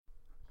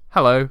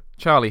Hello,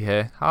 Charlie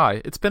here.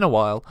 Hi, it's been a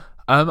while.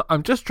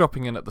 I'm just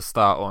dropping in at the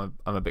start. Or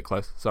I'm a bit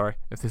close. Sorry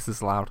if this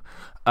is loud.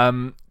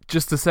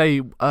 Just to say,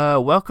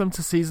 welcome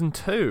to season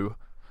 2.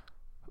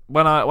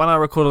 When I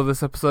recorded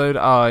this episode,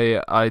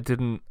 I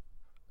didn't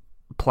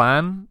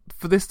plan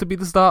for this to be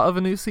the start of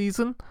a new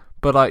season,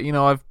 but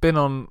I've been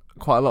on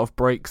quite a lot of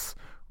breaks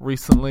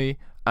recently,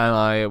 and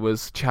I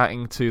was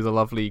chatting to the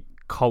lovely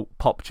Cult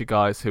Popture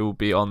guys who will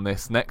be on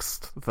this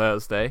next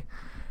Thursday.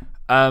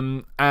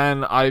 And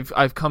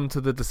I've come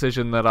to the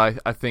decision that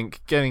I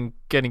think getting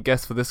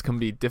guests for this can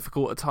be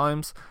difficult at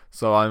times.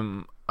 So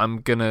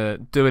I'm gonna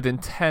do it in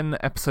 10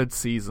 episode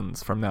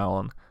seasons from now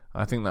on.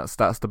 I think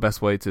that's the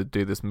best way to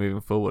do this moving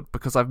forward,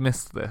 because I've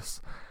missed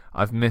this.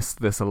 I've missed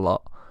this a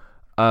lot.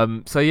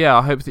 So yeah,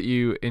 I hope that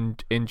you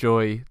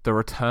enjoy the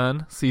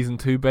return, season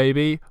 2,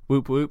 baby.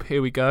 Whoop whoop,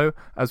 here we go.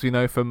 As we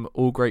know from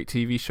all great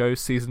TV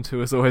shows, season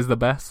 2 is always the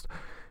best.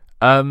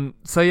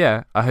 So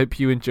yeah, I hope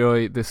you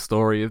enjoy this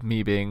story of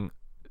me being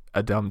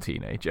a dumb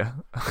teenager.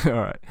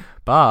 Alright,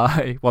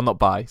 bye. Well, not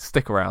bye,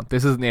 stick around.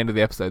 This isn't the end of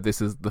the episode,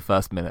 this is the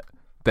first minute.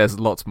 There's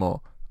lots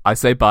more. I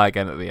say bye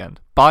again at the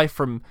end. Bye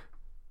from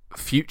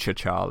future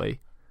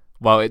Charlie.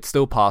 Well, it's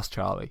still past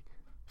Charlie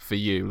for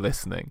you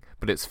listening,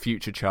 but it's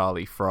future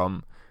Charlie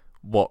from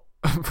what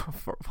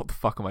what the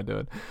fuck am I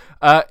doing?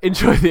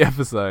 Enjoy the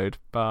episode.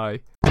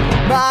 Bye.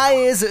 My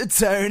ears are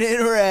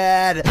turning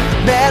red.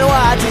 Man,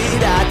 why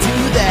did I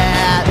do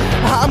that?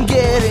 I'm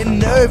getting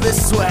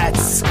nervous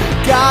sweats.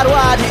 God,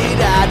 why did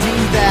I do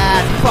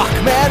that? Fuck,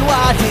 man,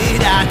 why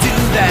did I do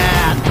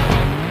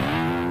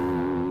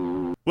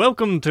that?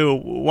 Welcome to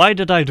Why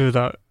Did I Do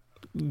That?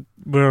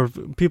 Where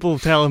people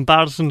tell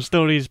embarrassing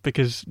stories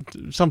because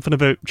something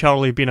about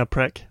Charlie being a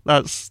prick.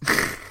 That's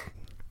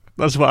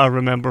what I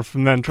remember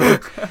from the intro.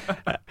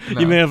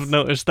 You may have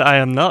noticed that I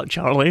am not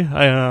Charlie.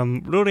 I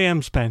am Rory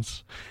M.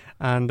 Spence.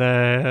 And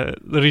the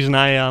reason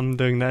I am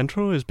doing the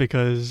intro is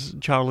because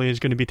Charlie is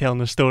going to be telling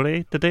a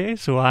story today,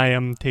 so I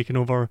am taking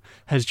over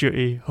his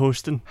duty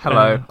hosting.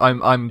 Hello,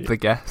 I'm the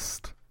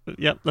guest.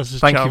 Yep, this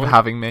is Thank Charlie. you for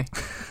having me.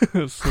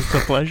 It's a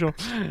pleasure.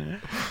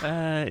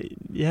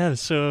 Yeah,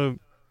 so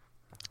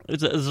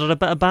is there a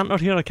bit of banter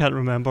here? I can't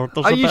remember.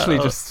 There's I usually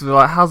just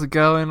like, how's it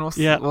going? What's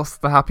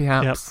the happy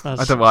haps? Yep,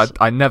 I don't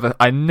know.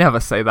 I never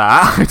say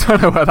that. I don't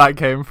know where that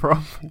came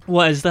from.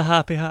 What is the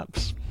happy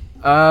haps?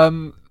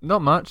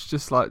 Not much.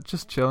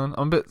 Just chilling.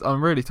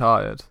 I'm really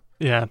tired.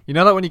 Yeah. You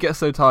know, like when you get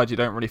so tired, you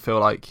don't really feel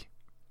like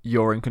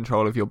you're in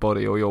control of your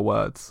body or your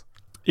words.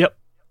 Yep.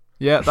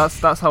 Yeah,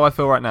 that's how I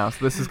feel right now.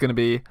 So this is going to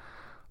be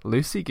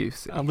loosey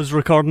goosey. I was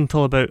recording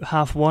till about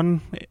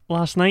 1:30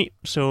 last night,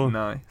 so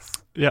nice.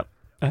 Yep.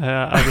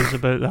 I was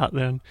about that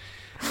then.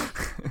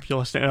 If you're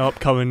listening to an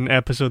upcoming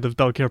episode of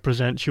Dog Hair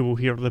Presents, you will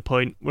hear the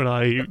point where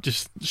I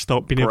just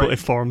stopped being able to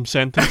form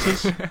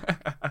sentences.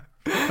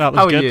 That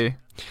was good.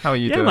 How are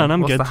you doing? doing? Man,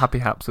 I'm What's good. the happy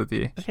haps with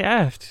you?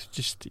 Yeah,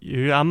 just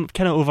you. I'm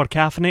kind of over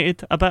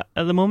caffeinated a bit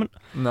at the moment.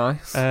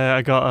 Nice.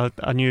 I got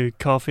a new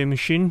coffee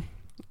machine,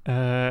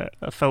 a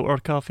filter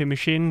coffee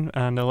machine,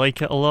 and I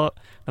like it a lot.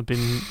 I've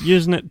been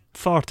using it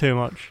far too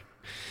much.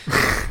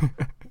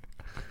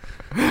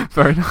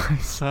 Very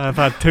nice. I've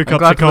had 2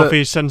 cups of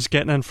coffee since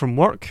getting in from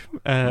work.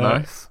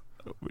 Nice.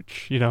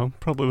 Which,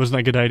 probably wasn't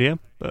a good idea,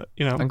 but,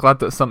 I'm glad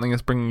that something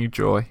is bringing you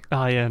joy.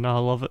 Ah, yeah, no, I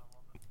love it.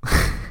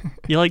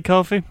 You like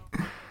coffee?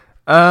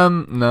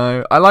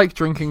 No. I like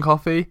drinking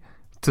coffee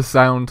to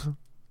sound,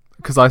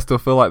 because I still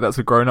feel like that's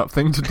a grown-up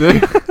thing to do.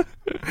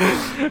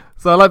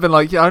 So I've been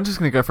like, yeah, I'm just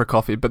going to go for a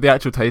coffee, but the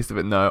actual taste of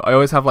it, no. I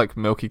always have like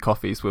milky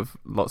coffees with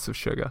lots of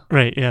sugar.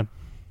 Right, yeah.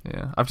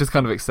 Yeah, I've just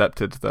kind of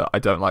accepted that I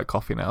don't like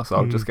coffee now, so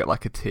I'll just get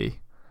like a tea.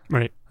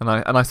 Right. And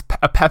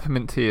a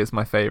peppermint tea is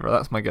my favourite.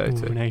 That's my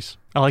go-to. Ooh, nice.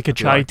 I like a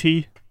chai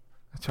tea.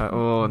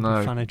 Oh no.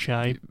 I'm a fan of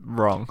chai.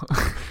 Wrong.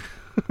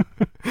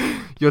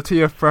 Your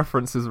tea of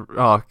preference is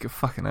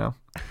fucking hell.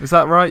 Is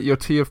that right? Your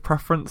tea of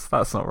preference?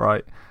 That's not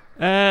right.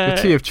 Your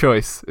tea of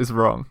choice is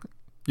wrong.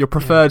 Your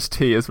preferred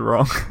tea is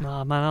wrong.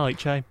 Nah, man, I like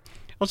chai.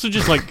 Also,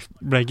 just like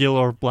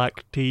regular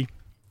black tea,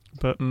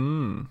 but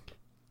and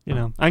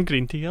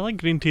green tea. I like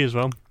green tea as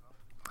well.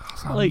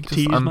 I like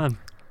teas, man.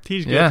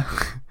 Tea's good. Yeah,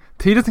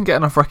 tea doesn't get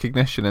enough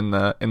recognition in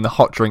the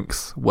hot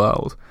drinks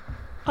world.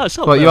 Oh, it's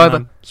not well,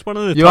 man. It's one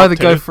of the you top either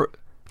 2. go for,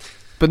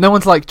 but no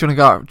one's like, do you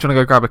want to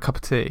go grab a cup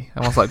of tea?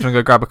 Everyone's like, do you want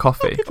to go grab a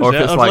coffee? Or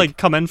if it's like,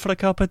 come in for a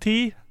cup of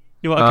tea.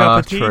 You want a cup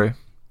of tea?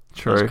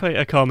 True. That's quite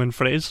a common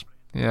phrase.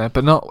 Yeah,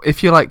 but not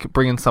if you're like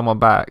bringing someone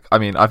back. I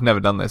mean, I've never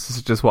done this. This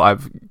is just what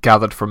I've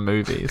gathered from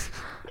movies.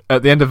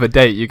 At the end of a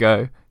date, you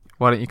go,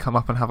 "Why don't you come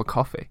up and have a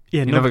coffee?"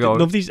 Yeah, you never go.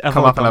 Nobody's ever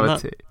come up done and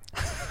have that.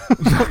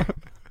 A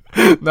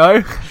tea.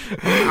 No,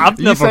 I've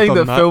you never saying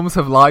done that films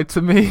have lied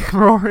to me,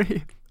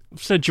 Rory?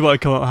 I've said you want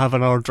to come up and have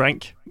another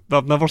drink, but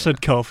I've never said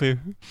coffee.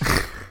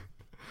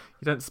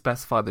 You don't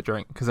specify the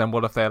drink, because then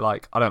what if they're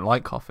like, "I don't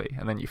like coffee,"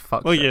 and then you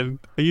fuck. Well, yeah,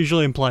 I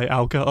usually imply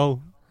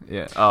alcohol.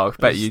 Yeah. Oh, I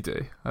bet you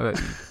do. I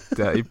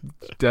bet you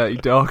dirty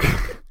dog.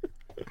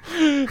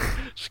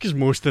 Just because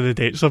most of the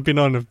dates I've been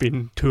on have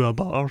been to a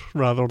bar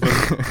rather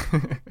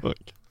than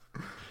like.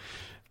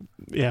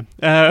 Yeah.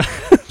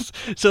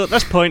 So at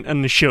this point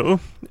in the show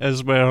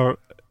is where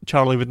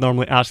Charlie would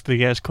normally ask the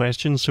guests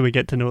questions, so we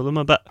get to know them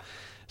a bit.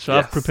 So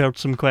Yes. I've prepared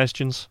some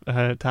questions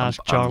to ask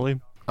Charlie,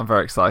 I'm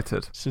very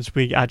excited. since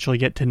we actually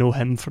get to know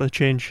him for a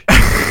change.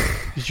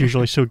 He's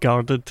usually so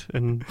guarded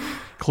and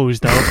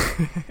closed out.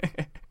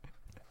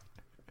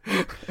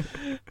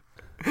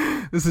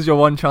 This is your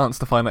one chance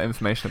to find out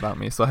information about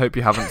me, so I hope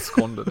you haven't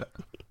squandered it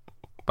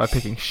by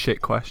picking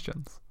shit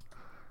questions.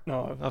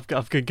 No, I've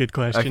got good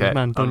questions, Okay,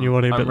 man. Don't you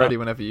worry about I'm ready that.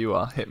 whenever you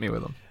are. Hit me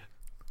with them.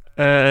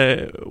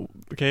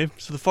 Okay,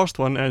 so the first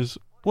one is,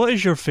 what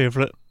is your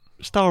favourite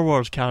Star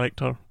Wars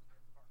character?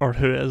 Or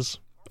who is?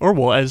 Or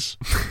what is?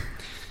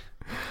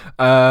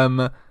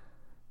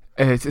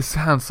 It's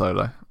Han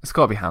Solo. It's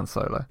got to be Han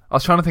Solo. I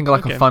was trying to think of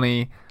Okay. a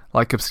funny,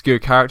 obscure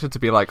character to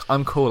be like,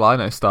 I'm cool, I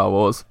know Star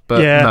Wars.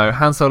 But Yeah. no,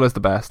 Han Solo's the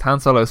best. Han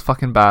Solo's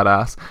fucking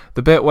badass.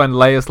 The bit when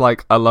Leia's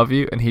like, I love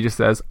you, and he just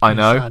says, I Yes,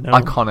 know. I know.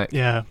 Iconic.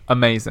 Yeah,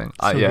 Amazing.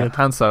 So good.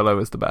 Han Solo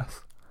is the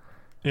best.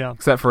 yeah.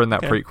 Except for in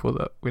that Okay. prequel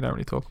that we don't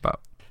really talk about.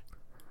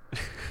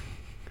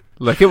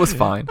 Look, it was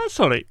fine. That's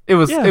alright. It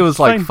was Yeah, it was it's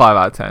like fine. 5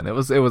 out of 10. It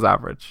was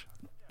average.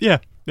 Yeah,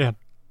 yeah.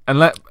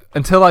 And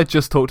until I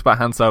just talked about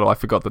Han Solo, I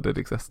forgot that it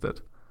existed.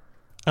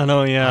 I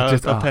know, yeah. I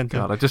just tend to.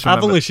 God, I just I've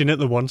remember. only seen it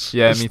the once.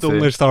 Yeah, it's me the too.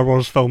 only Star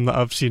Wars film that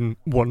I've seen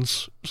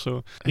once.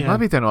 So It yeah, might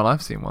be the only one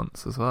I've seen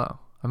once as well.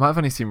 I might have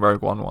only seen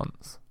Rogue One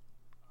once.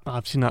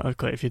 I've seen that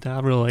quite a few times.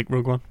 I really like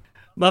Rogue One.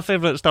 My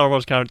favourite Star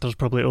Wars character is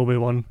probably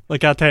Obi-Wan.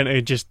 Like, I tend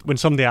to just, when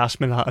somebody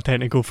asks me that, I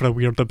tend to go for a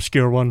weird,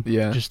 obscure one.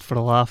 Yeah. Just for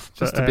a laugh.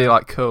 Just But, to be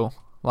like cool.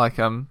 Like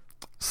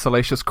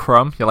Salacious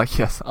Crumb. You're like,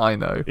 yes, I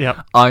know.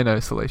 Yeah. I know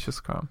Salacious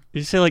Crumb.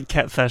 You say, like,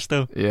 Kit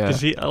Fisto. Yeah.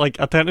 Because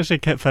I tend to say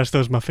Kit Fisto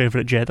is my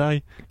favourite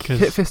Jedi. Kit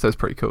Because Fisto's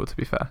pretty cool, to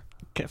be fair.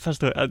 Kit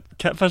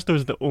Fisto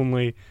is the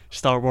only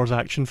Star Wars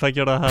action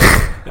figure I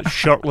have. It's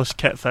shirtless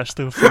Kit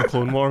Fisto from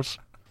Clone Wars.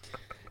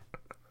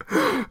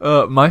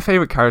 My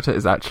favourite character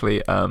is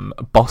actually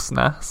Boss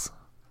Nass.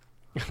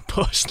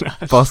 Boss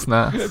Nass. Boss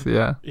Nass,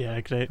 yeah.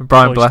 Yeah, great.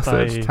 Brian Voiced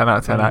Blessed, by 10 out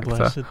of 10 Brian actor.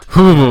 Blessed.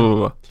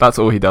 Ooh, that's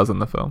all he does in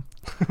the film.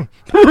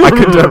 I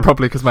couldn't do it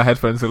properly because my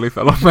headphones nearly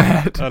fell off my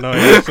head. I know,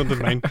 yeah, so did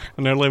mine.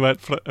 I nearly went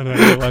for it and I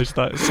realised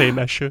that same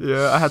issue.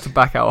 Yeah, I had to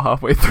back out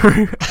halfway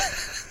through.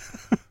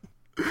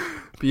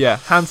 But yeah,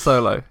 Han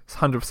Solo is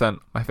 100%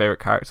 my favourite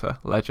character.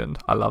 Legend.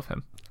 I love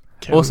him.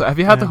 Cool. Also, have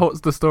you had Yeah.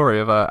 the story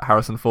of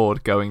Harrison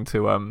Ford going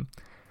to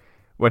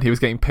when he was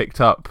getting picked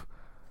up?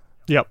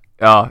 Yep.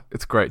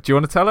 It's great. Do you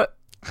want to tell it?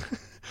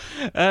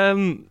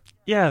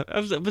 Yeah,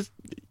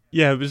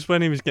 it was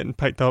when he was getting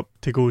picked up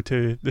to go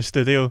to the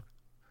studio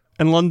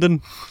in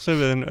London. So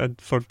then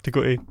to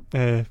go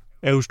to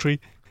Elstree,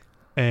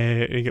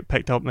 he got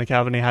picked up in the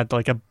cabin. He had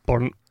like a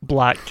burnt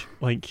black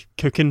like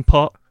cooking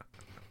pot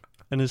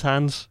in his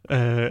hands,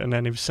 and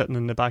then he was sitting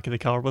in the back of the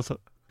car with it.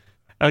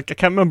 I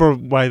can't remember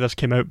why this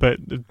came out, but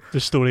the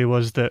story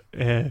was that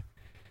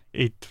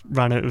he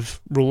ran out of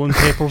rolling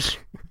papers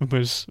and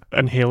was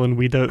inhaling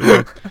weed out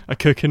of a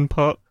cooking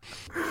pot.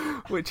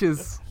 Which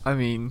is, I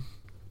mean,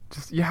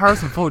 just you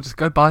Harrison Ford. Just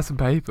go buy some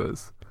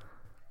papers.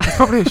 It's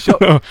probably a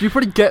shop. You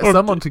probably get Or-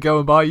 someone to go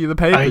and buy you the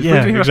papers. yeah, You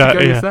don't even have exactly,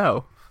 to go yeah.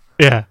 yourself.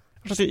 Yeah.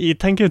 You'd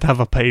think he'd have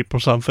a pipe or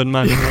something,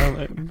 man. You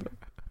know,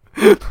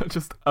 like,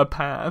 Just a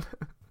pan.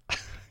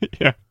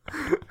 yeah.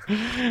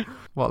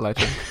 What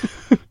legend?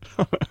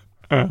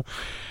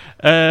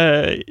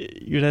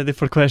 You ready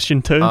for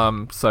question 2?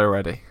 I'm so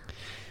ready.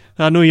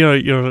 I know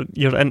you're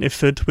into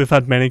food. We've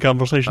had many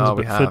conversations Oh,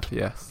 we about have, food.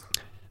 yes.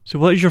 So,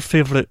 what is your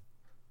favourite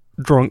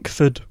drunk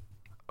food?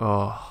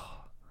 Oh,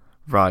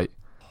 right.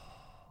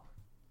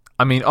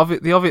 I mean,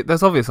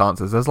 there's obvious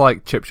answers. There's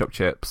like chip shop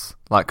chips,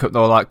 or like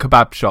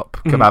kebab shop,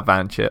 kebab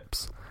van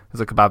chips.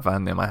 There's a kebab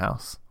van near my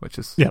house, which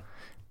is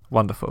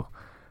wonderful.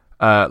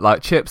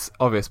 Like chips,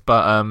 obvious,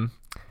 but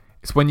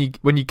it's when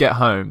you get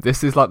home.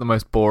 This is like the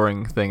most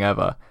boring thing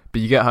ever. But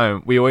you get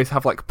home, we always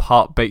have like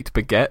part baked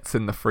baguettes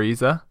in the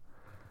freezer.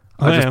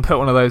 I just put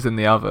one of those in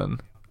the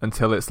oven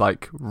until it's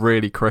like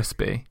really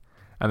crispy,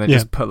 and then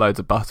just put loads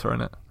of butter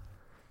in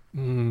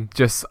it.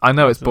 Just, I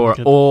know it's Sounds boring.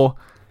 good. Or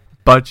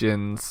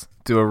Budgeons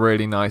do a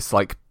really nice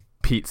like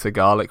pizza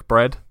garlic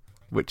bread,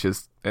 which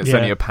is only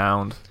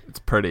 £1. It's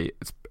pretty.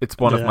 It's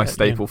one of my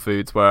staple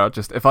foods where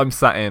if I'm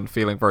sat in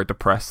feeling very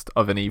depressed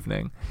of an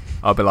evening,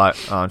 I'll be like,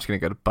 I'm just gonna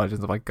go to Budgeons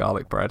and buy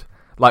garlic bread.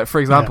 Like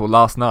for example,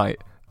 last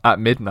night at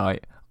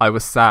midnight, I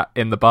was sat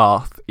in the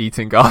bath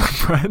eating garlic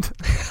bread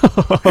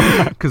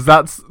because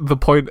that's the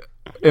point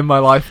in my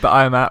life that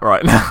I am at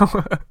right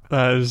now.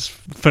 That is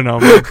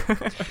phenomenal.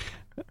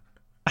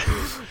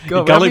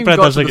 God, Garlic bread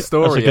is is the a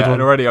story good yet, one.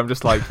 and already I'm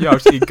just like, I'll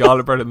just eat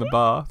garlic bread in the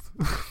bath.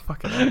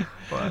 Fucking hell.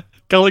 What?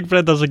 Garlic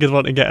bread is a good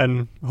one to get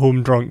in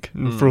home drunk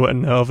and throw it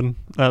in the oven.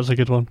 That's a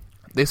good one.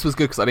 This was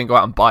good because I didn't go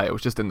out and buy it. It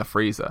was just in the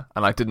freezer,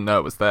 and I didn't know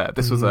it was there.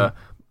 This was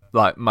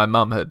my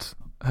mum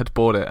had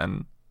bought it,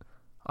 and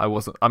I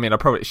wasn't. I mean,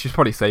 she's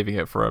probably saving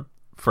it for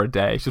a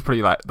day. She's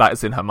probably like, that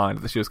is in her mind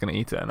that she was going to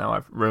eat it, and now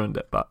I've ruined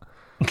it. But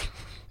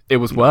it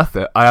was worth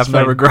it. I have no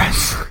fine.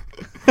 regrets.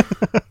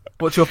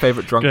 What's your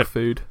favourite drunk Good.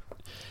 food?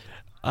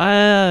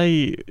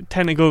 I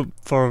tend to go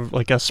for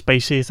like a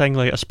spicy thing,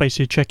 like a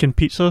spicy chicken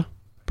pizza.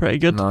 Pretty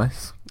good.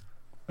 Nice.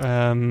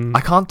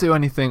 I can't do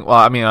anything. Well,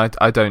 I mean,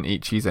 I don't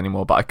eat cheese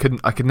anymore, but I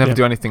could never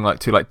do anything like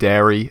too like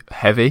dairy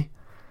heavy,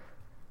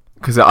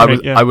 because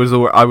I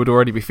would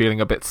already be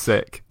feeling a bit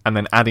sick, and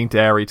then adding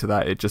dairy to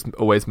that, it just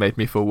always made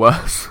me feel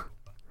worse.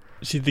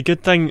 See, the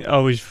good thing I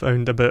always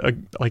found about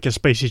a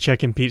spicy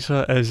chicken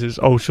pizza is it's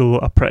also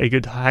a pretty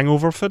good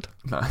hangover food.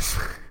 Nice.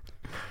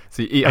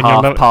 So you eat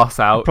half, pass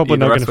out, probably eat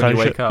the not rest going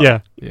when to you finish wake it.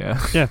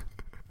 up. Yeah.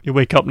 You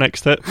wake up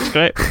next to it. It's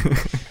great.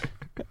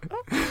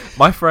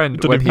 My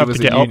friend, when he was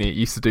at uni, up.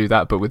 used to do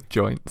that, but with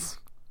joints.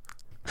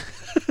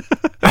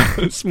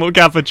 Smoke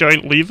half a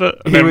joint, leave it,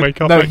 and then wake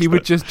up. No, he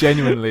would just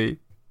genuinely,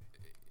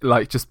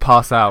 like, just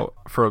pass out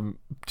from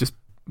just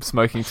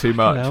smoking too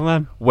much. Yeah,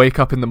 man. Wake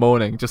up in the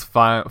morning, just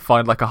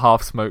find like a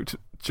half-smoked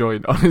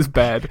joint on his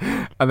bed,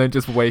 and then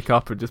just wake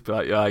up and just be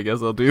like, yeah, I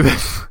guess I'll do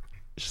this.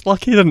 Just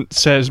lucky he didn't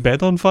set his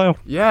bed on fire.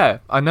 Yeah,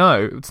 I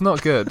know. It's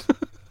not good.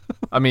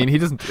 I mean, he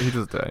doesn't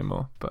do it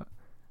anymore, but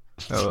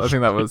I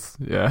think that was,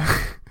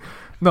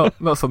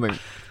 not something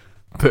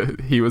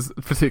that he was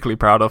particularly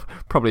proud of.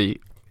 Probably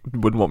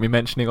wouldn't want me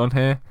mentioning on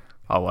here.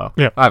 Oh well.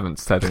 Yeah. I haven't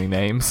said any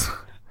names.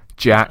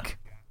 Jack.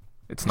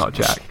 It's not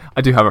Jack.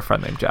 I do have a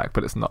friend named Jack,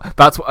 but it's not.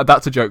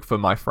 That's a joke for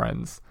my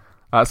friends.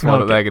 That's one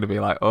that they're going to be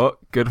like, oh,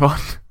 good one.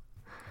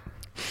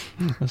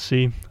 I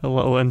see. A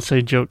little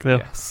inside joke there.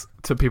 Yes.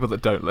 To people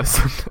that don't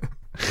listen.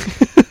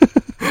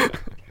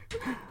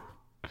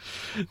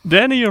 Do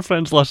any of your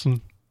friends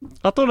listen?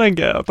 I don't think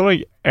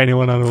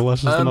anyone I know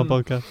listens to my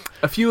podcast.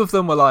 A few of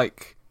them were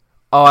like,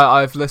 "Oh,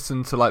 I've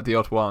listened to like the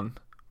odd one,"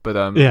 but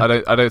I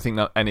don't think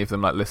that any of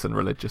them like listen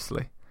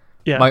religiously.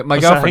 Yeah, my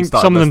girlfriend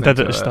started some of them listening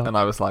did it to at start. and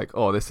I was like,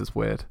 "Oh, this is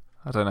weird."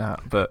 I don't know how,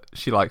 but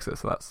she likes it,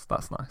 so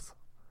that's nice.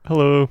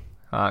 Hello.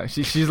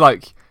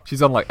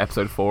 She's on like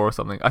episode 4 or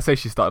something. I say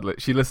she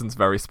she listens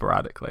very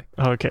sporadically.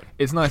 Oh, okay.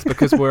 It's nice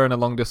because we're in a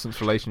long distance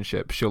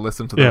relationship. She'll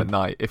listen to them at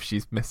night if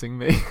she's missing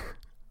me.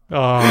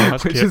 Oh,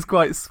 that's which cute. is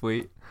quite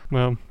sweet.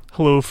 Well,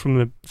 hello from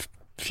the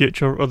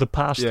future or the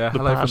past. Yeah, the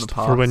hello past from the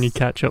past for when you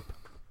catch up.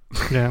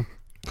 Yeah.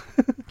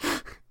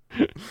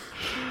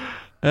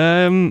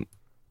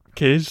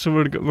 Okay, so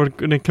we're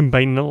going to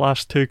combine the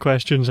last two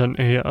questions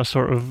into a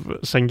sort of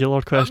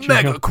singular question. A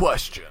mega here.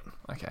 question.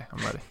 Okay,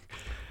 I'm ready.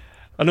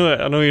 I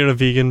know you're a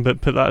vegan, but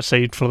put that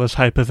aside for this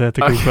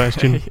hypothetical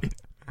question.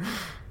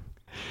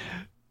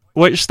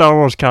 Which Star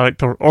Wars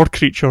character or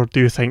creature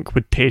do you think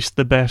would taste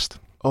the best?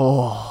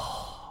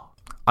 Oh,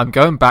 I'm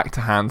going back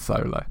to Han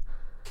Solo.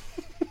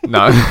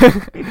 No.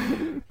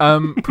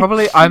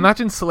 Probably, I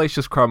imagine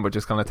Salacious Crumb would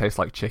just kind of taste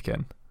like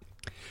chicken.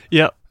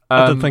 Yeah,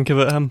 I did think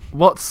about him.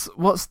 What's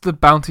the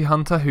bounty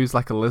hunter who's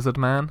like a lizard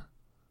man?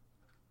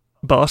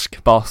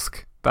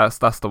 Bosk.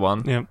 That's the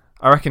one. Yeah.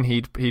 I reckon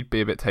he'd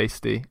be a bit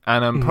tasty,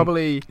 and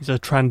probably he's a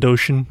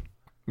Trandoshan.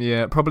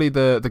 Yeah, probably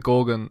the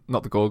Gorgon,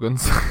 not the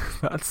Gorgons.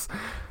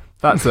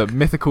 that's a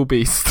mythical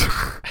beast.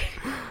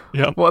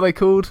 Yeah. What are they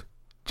called?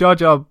 Jar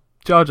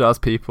Jar's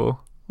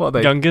people. What are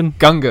they?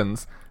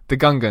 Gungans. The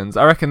Gungans.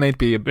 I reckon they'd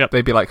be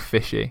like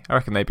fishy. I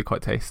reckon they'd be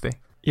quite tasty.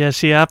 Yeah,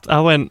 see,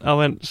 I went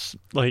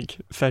like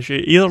fishy.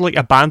 Either like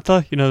a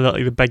bantha, you know,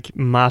 like the big,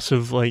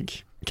 massive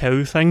like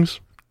cow things.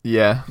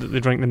 Yeah. That they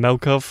drink the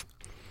milk of.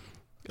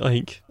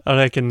 Like, I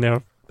reckon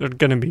they're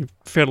going to be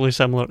fairly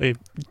similar to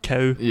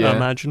cow, I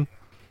imagine.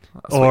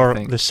 That's or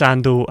the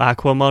Sando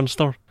Aqua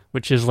Monster,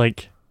 which is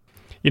like,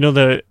 you know,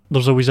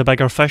 there's always a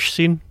bigger fish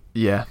scene.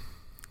 Yeah,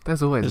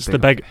 there's always it's the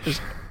bigger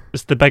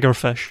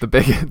fish. The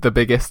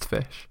biggest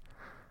fish.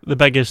 The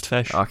biggest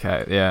fish.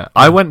 Okay, yeah.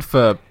 I went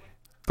for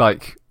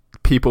like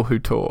people who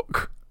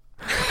talk.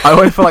 I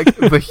went for like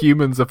the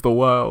humans of the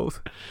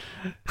world.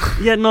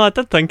 Yeah, no, I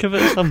did think of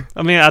it.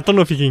 I mean, I don't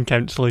know if you can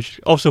count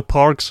Salacious. Also,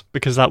 Porgs,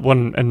 because that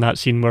one in that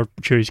scene where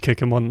Chewie's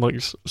cooking one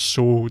looks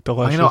so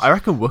delicious. I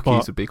reckon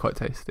Wookiees would be quite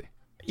tasty.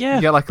 Yeah,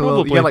 you get like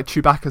probably. You get like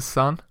Chewbacca's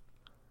son.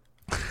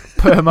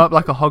 Put him up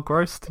like a hog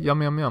roast.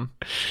 Yum yum yum.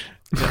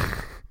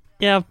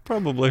 Yeah,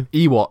 probably.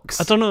 Ewoks.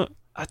 I don't know.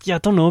 I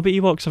don't know about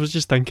Ewoks. I was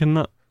just thinking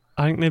that.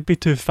 I think they'd be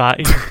too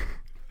fatty.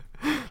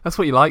 That's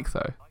what you like,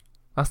 though.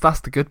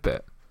 That's the good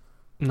bit.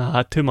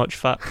 Nah, too much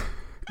fat.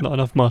 Not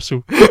enough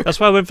muscle. That's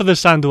why I went for the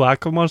Sando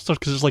Aqua Monster,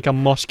 because it's like a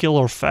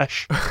muscular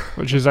fish,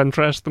 which is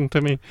interesting to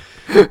me.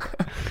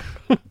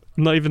 I'm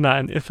not even that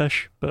into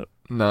fish, but...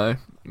 No.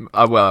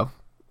 Well,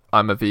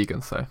 I'm a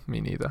vegan, so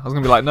me neither. I was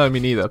going to be like, no, me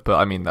neither, but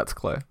I mean, that's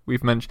clear.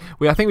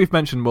 I think we've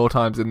mentioned more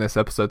times in this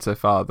episode so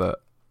far that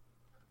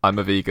I'm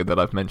a vegan than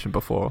I've mentioned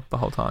before the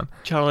whole time.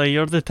 Charlie,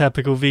 you're the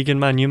typical vegan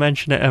man. You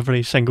mention it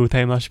every single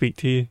time I speak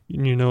to you,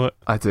 and you know it.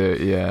 I do,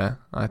 yeah,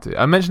 I do.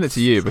 I mention it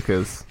to you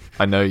because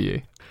I know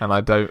you, and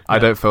I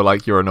don't feel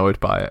like you're annoyed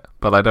by it,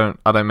 but I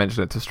don't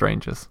mention it to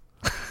strangers.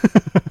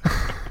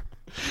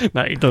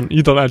 No, you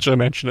don't actually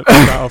mention it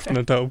that often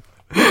at all.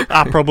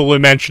 I probably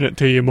mention it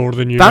to you more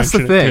than you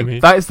mention it to me.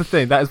 That is the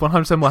thing. That is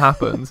 100% what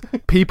happens.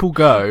 People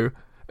go,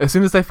 as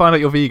soon as they find out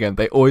you're vegan,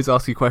 they always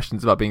ask you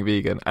questions about being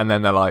vegan, and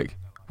then they're like,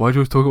 why do you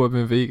always talk about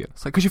being vegan?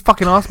 It's like, because you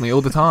fucking ask me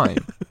all the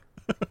time.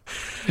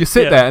 You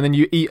sit Yeah. there and then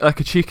you eat like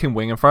a chicken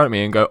wing in front of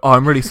me and go, "Oh,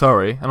 I'm really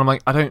sorry," and I'm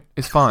like,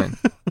 It's fine.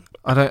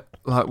 I don't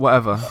like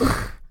whatever.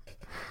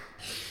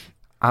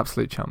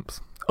 Absolute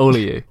chumps. All of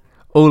you.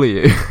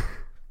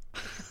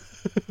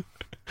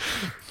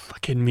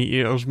 Fucking meat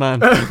eaters,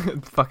 man.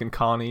 Fucking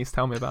carnies.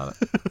 Tell me about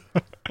it.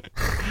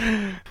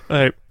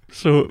 Right.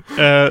 So,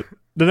 the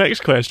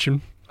next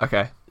question: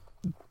 Okay.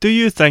 do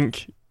you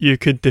think you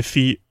could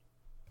defeat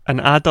an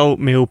adult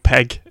male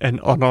pig in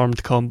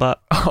unarmed combat?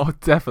 Oh,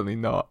 definitely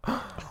not.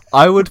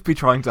 I would be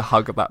trying to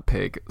hug that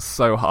pig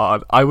so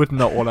hard. I would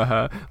not want to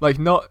hurt. Like,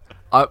 not.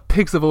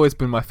 Pigs have always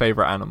been my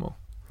favourite animal.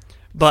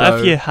 But So-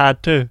 if you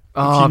had to, if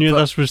Oh, you knew but-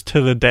 this was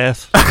to the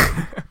death,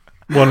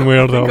 one way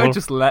or I the think other. I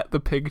just let the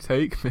pig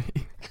take me.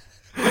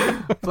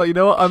 It's like, you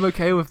know what? I'm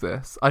okay with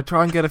this. I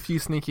try and get a few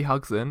sneaky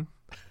hugs in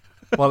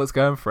while it's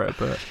going for it,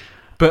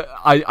 but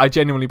I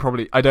genuinely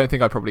I don't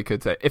think I probably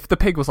could take. If the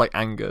pig was like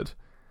angered,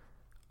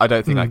 I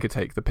don't think I could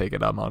take the pig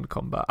in unarmed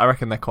combat. I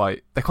reckon they're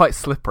quite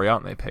slippery,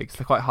 aren't they? Pigs.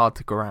 They're quite hard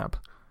to grab.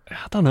 I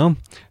don't know.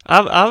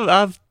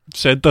 I've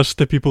said this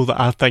to people that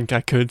I think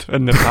I could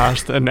in the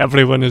past, and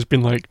everyone has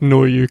been like,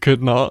 "No, you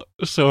could not."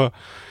 So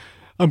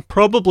I'm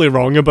probably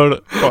wrong about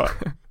it, but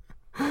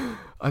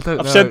I don't know.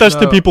 I've said this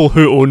to people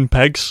who own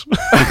pigs.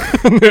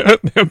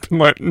 They've been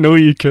like, "No,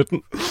 you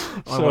couldn't."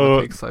 I want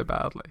a pig so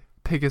badly.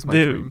 Pig is my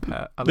dream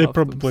pet. I They love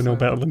them probably know so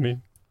better much. than me.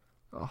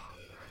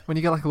 When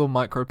you get like a little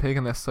micro pig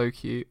and they're so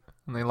cute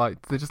and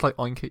they just like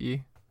oink at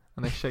you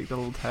and they shake their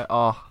little tail.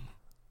 Oh,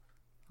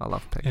 I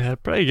love pigs. Yeah,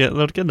 pretty good.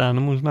 They're good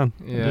animals, man.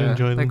 I do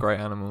enjoy they're them. great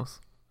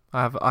animals.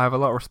 I have a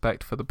lot of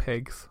respect for the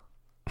pigs.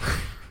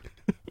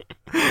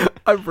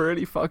 I'm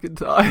really fucking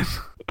tired.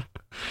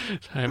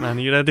 Right, man,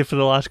 are you ready for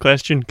the last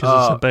question?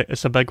 Because Oh.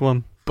 it's a big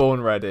one.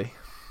 Born ready.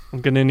 I'm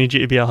gonna need you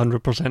to be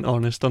 100%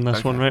 honest on this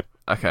Okay. one, right?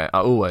 Okay, I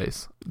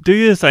always. Do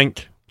you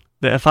think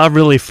that if I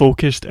really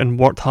focused and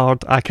worked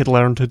hard, I could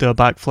learn to do a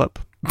backflip?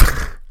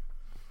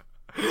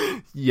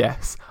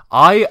 Yes,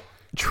 I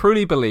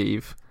truly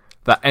believe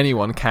that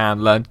anyone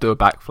can learn to do a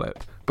backflip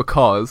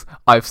because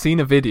I've seen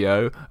a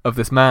video of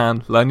this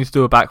man learning to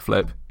do a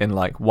backflip in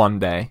like one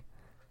day.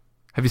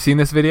 Have you seen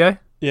this video?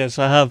 Yes,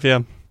 I have.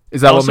 Yeah.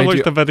 Is that I what also made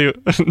watched you? a video.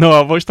 No,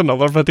 I watched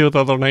another video the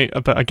other night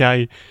about a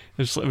guy.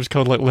 It was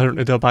called like learn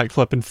to do a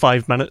backflip in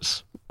 5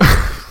 minutes,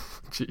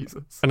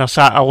 Jesus. and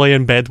I lay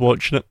in bed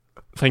watching it,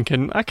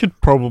 thinking I could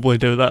probably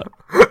do that.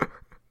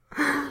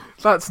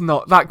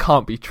 That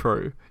can't be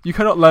true. You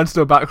cannot learn to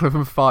do a backflip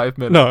in 5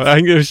 minutes. No, I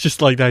think it was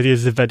just like the idea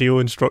is the video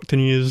instructing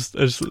you as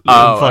in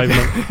 5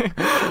 minutes. okay.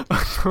 I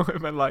thought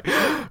it meant like,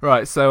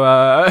 right,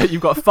 so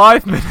you've got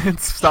 5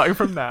 minutes starting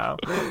from now,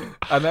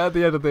 and then at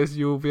the end of this,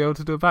 you'll be able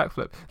to do a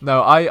backflip.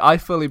 No, I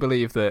fully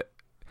believe that.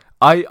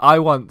 I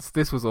once,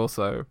 this was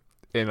also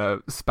in a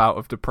spout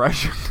of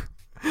depression,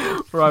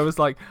 where I was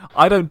like,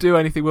 I don't do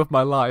anything with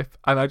my life,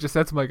 and I just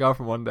said to my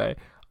girlfriend one day,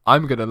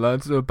 I'm going to learn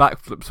to do a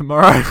backflip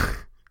tomorrow.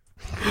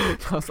 I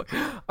was like,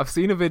 I've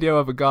seen a video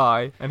of a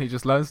guy and he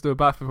just learns to do a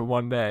backflip in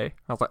one day.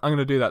 I was like, I'm going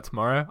to do that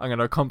tomorrow. I'm going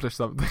to accomplish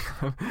something.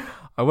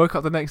 I woke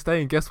up the next day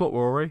and guess what,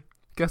 Rory?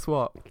 Guess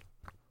what?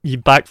 You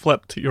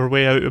backflipped your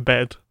way out of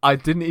bed. I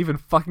didn't even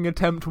fucking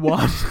attempt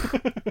one.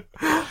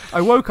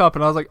 I woke up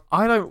and I was like,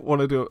 I don't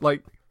want to do it.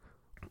 Like,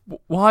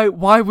 why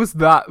was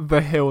that the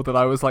hill that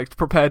I was like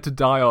prepared to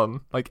die on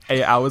like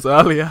 8 hours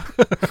earlier?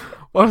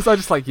 Why was I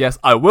just like, yes,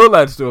 I will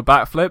learn to do a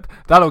backflip.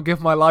 That'll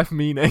give my life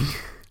meaning.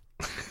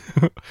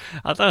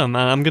 I don't know,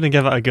 man. I'm gonna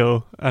give it a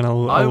go, and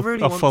I'll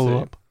really I'll want follow to.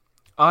 up.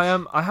 I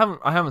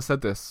haven't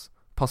said this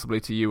possibly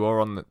to you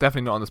or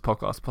definitely not on this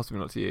podcast, possibly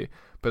not to you.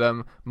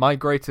 But my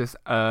greatest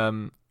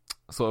sort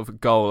of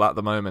goal at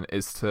the moment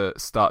is to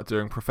start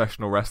doing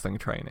professional wrestling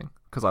training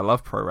because I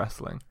love pro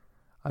wrestling.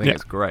 I think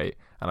it's great,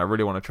 and I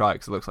really want to try it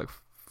because it looks like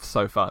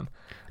so fun.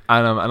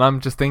 And I'm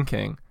just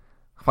thinking,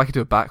 if I could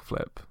do a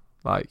backflip,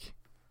 like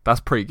that's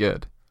pretty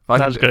good.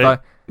 That's great.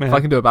 If I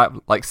can do a back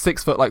like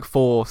 6 foot, like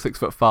 4,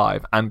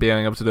 6'5", and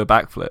being able to do a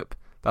backflip,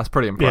 that's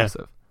pretty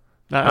impressive.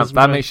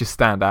 That makes you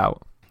stand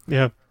out.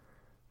 Yeah.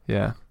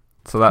 Yeah.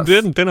 So that's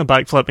Doing a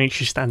backflip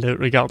makes you stand out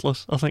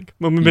regardless, I think.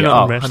 Well, maybe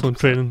not in wrestling 100%.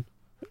 training.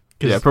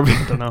 'cause Yeah, probably.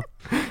 I don't know.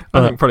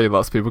 I think probably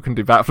lots of people can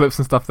do backflips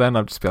and stuff. Then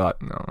I'd just be like,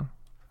 no,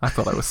 I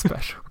thought I was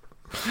special.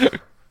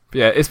 But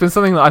yeah, it's been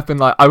something that I've been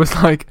like. I was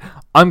like,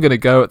 I'm gonna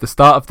go at the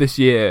start of this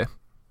year,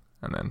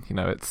 and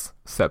then it's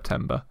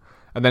September,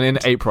 and then in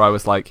April I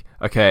was like,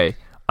 okay,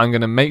 I'm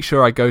gonna make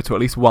sure I go to at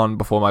least one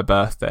before my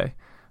birthday.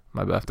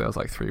 My birthday was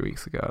like 3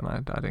 weeks ago,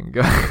 and I didn't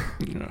go.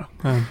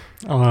 I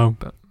don't know.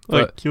 But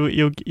Look,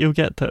 you'll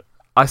get to it.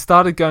 I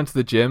started going to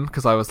the gym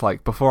because I was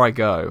like, before I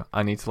go,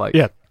 I need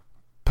to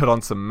put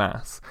on some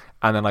mass,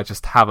 and then I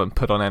just haven't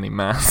put on any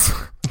mass.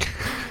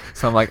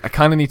 So I'm like, I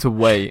kind of need to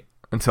wait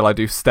until I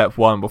do step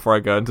 1 before I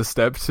go into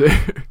step 2.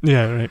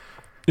 Yeah, right.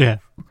 Yeah.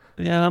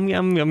 Yeah, I'm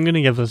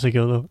gonna give this a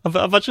go though.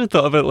 I've actually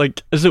thought of it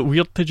like, is it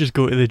weird to just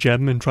go to the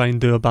gym and try and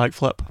do a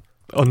backflip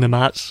on the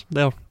mats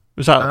there?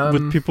 Is that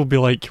would people be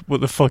like,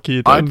 what the fuck are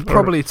you doing? I'd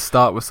probably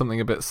start with something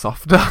a bit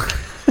softer.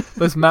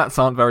 Those mats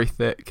aren't very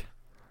thick.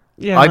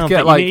 Yeah, I'd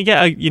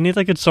get, you need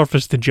a good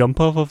surface to jump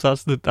off of.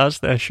 That's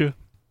the issue.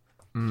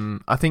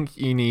 I think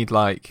you need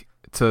like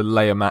to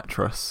lay a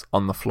mattress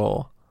on the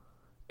floor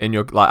in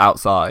your like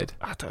outside.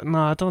 I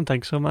don't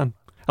think so, man.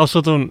 I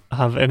also don't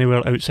have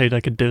anywhere outside I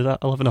could do that.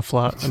 I live in a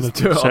flat in the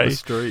Just do it on the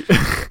city. street.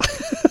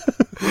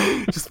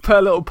 Just put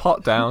a little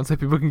pot down so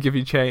people can give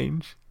you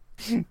change.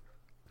 To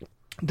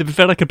be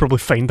fair, I could probably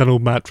find an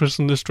old mattress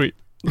in the street.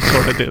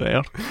 Sort of do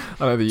there.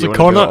 I don't think So you want to do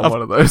Connor, it on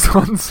one of those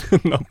ones.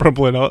 No,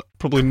 probably not.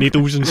 Probably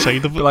needles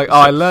inside of it. But like, oh,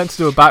 I learned to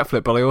do a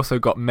backflip, but I also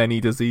got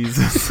many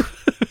diseases.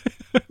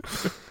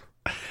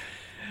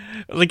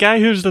 The guy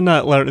who's done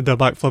that learned to do a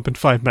backflip in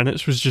 5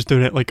 minutes was just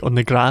doing it like on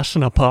the grass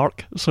in a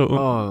park. So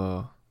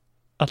Oh,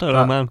 I don't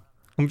know, man.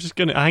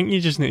 I think you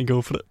just need to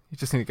go for it. you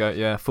just need to go,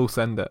 yeah, full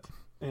send it.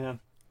 Yeah.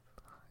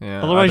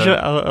 Yeah.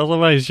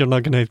 Otherwise, you're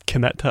not going to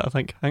commit to it. I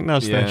think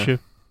that's the Yeah. issue.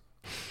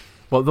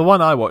 Well, the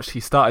one I watched, he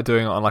started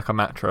doing it on like a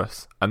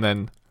mattress, and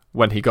then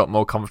when he got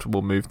more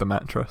comfortable, moved the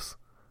mattress,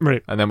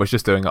 Right. and then was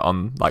just doing it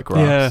on like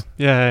grass.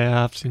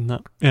 Yeah. I've seen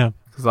that. Yeah.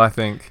 Because I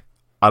think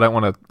I don't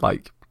want to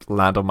like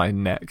land on my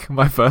neck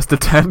my first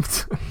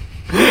attempt,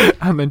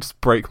 and then just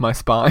break my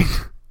spine.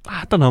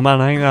 I don't know,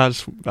 man. I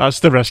think that's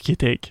the risk you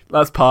take.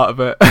 That's part of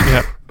it.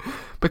 Yeah.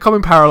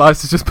 Becoming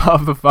paralysed is just part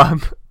of the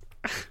fun.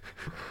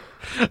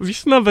 Have you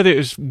seen that video?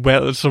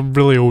 It's a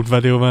really old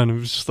video, man. It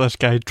was just this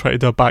guy trying to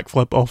do a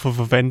backflip off of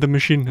a vending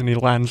machine, and he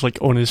lands like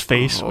on his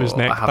face with his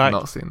neck I have back.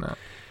 not seen that.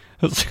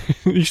 It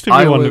used to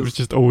be one that was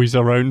just always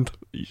around.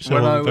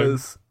 When I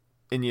was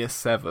in year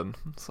 7,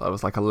 so I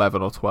was like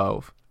 11 or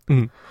 12,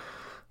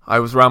 I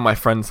was around my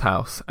friend's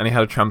house, and he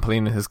had a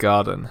trampoline in his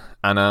garden,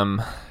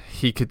 and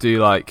he could do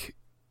like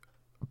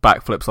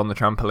backflips on the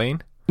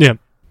trampoline. Yeah.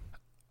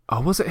 Oh,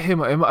 was it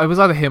him? It was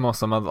either him or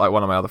some other, like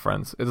one of my other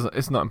friends.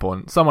 It's not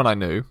important. Someone I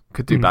knew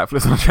could do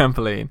backflips on a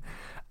trampoline,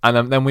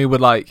 and then we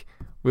would like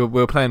we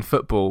were playing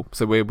football,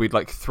 so we'd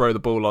like throw the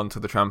ball onto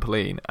the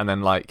trampoline, and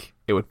then like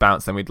it would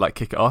bounce, then we'd like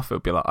kick it off. It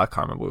would be like, I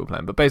can't remember what we were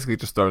playing, but basically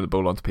just throwing the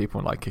ball onto people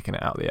and like kicking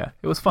it out of the air.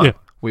 It was fun. Yeah.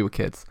 We were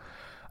kids.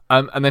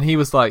 And then he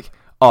was like,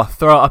 oh,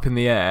 throw it up in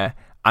the air,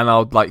 and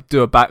I'll like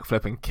do a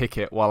backflip and kick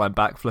it while I'm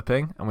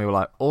backflipping. And we were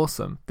like,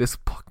 awesome, this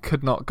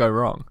could not go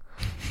wrong.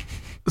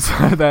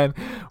 So then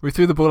we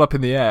threw the ball up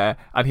in the air,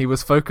 and he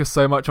was focused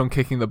so much on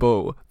kicking the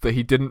ball that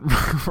he didn't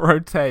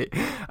rotate,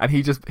 and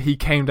he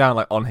came down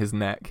like on his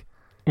neck.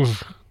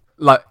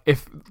 Like,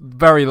 if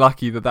very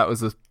lucky that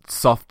was a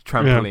soft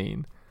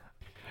trampoline.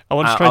 I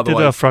once tried to do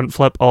a front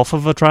flip off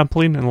of a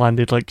trampoline and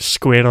landed like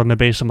square on the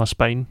base of my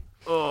spine.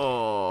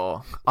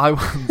 Oh,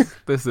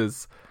 this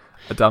is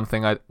a dumb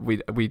thing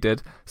we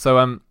did.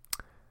 So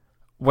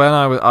when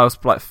I was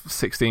like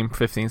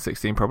 15,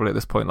 16 probably at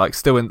this point, like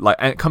still in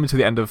like coming to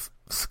the end of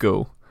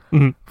school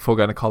before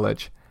going to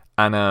college,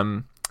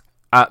 and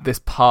at this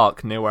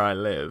park near where I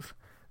live,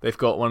 they've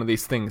got one of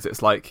these things.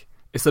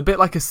 It's a bit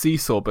like a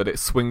seesaw, but it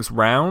swings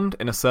round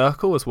in a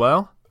circle as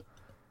well.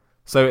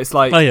 So it's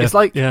like it's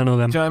like, I know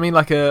them. Do you know what I mean?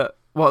 Like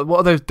what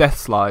are those death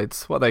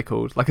slides? What are they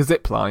called? Like a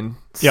zip line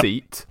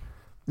seat,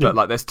 but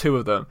like there's 2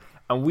 of them,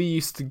 and we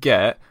used to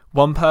get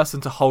one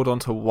person to hold on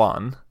to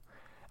one,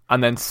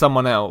 and then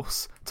someone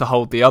else to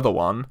hold the other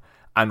one,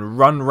 and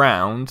run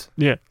round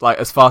like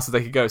as fast as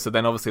they could go. So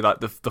then obviously like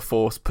the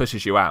force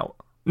pushes you out.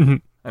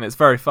 And it's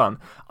very fun.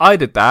 I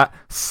did that,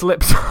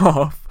 slipped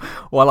off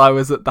while I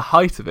was at the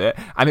height of it,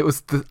 and it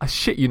was, I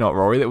shit you not,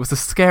 Rory, it was the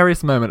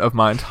scariest moment of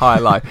my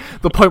entire life.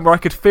 The point where I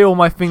could feel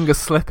my fingers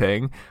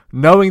slipping,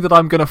 knowing that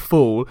I'm going to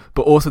fall,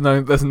 but also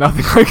knowing that there's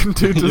nothing I can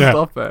do to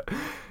stop it.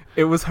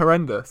 It was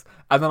horrendous.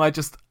 And then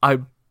I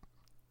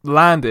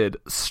landed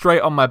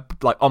straight on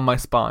my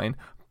spine,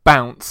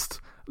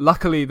 bounced.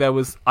 Luckily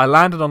I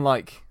landed on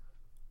like,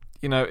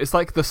 it's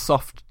like the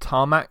soft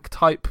tarmac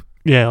type.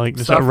 Yeah, like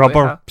the sort of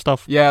rubber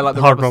stuff. Yeah, like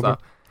the hard rubber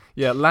stuff.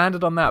 Yeah,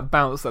 landed on that,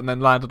 bounced, and then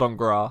landed on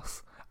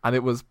grass. And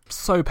it was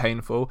so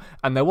painful.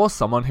 And there was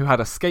someone who had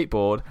a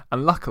skateboard,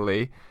 and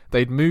luckily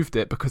they'd moved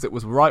it because it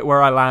was right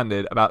where I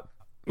landed about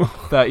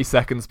 30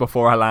 seconds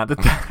before I landed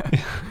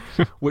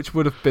there, which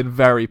would have been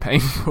very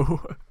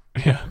painful.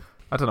 Yeah.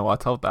 I don't know why I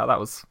told that. That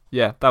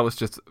was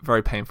just a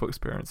very painful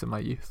experience in my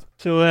youth.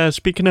 So,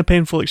 speaking of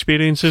painful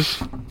experiences,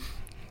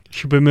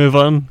 should we move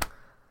on?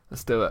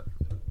 Let's do it.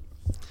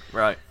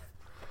 Right.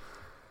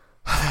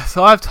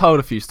 So I've told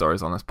a few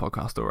stories on this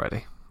podcast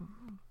already.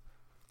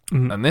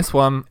 And this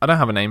one, I don't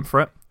have a name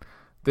for it.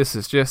 This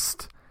is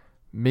just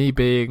me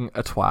being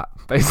a twat,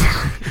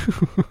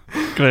 basically.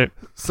 Great.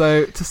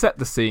 So to set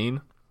the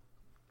scene,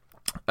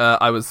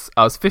 I was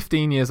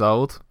 15 years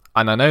old,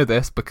 and I know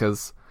this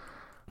because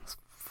there's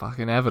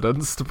fucking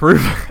evidence to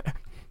prove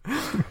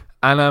it.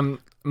 And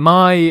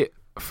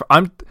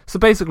so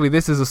basically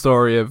this is a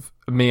story of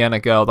me and a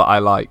girl that I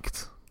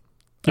liked.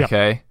 Yeah.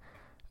 Okay?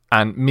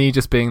 And me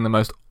just being the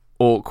most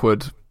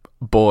awkward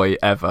boy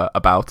ever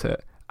about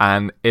it,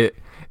 and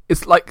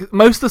it's like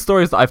most of the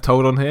stories that I've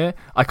told on here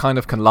I kind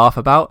of can laugh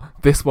about.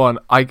 This one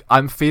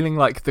I'm feeling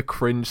like the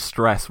cringe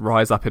stress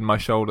rise up in my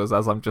shoulders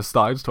as I'm just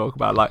starting to talk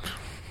about. Like,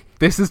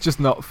 this is just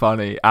not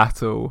funny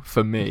at all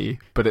for me,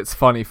 but it's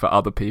funny for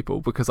other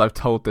people because I've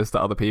told this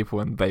to other people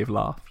and they've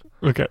laughed.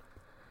 Okay.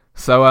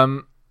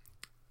 So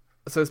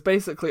So it's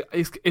basically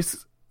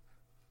it's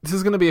this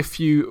is going to be a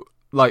few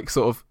like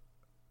sort of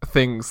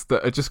things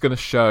that are just going to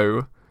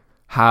show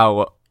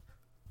how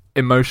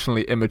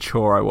emotionally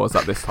immature I was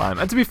at this time.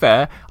 And to be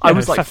fair, I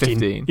was like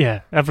 15.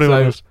 Yeah,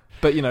 everyone was.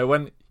 But you know,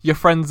 when your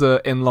friends are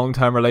in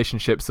long-term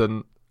relationships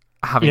and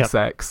having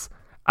sex,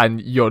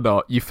 and you're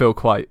not, you feel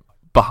quite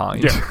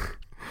behind. Yeah.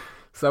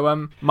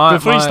 So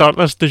before you start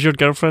this, does your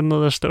girlfriend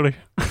know this story?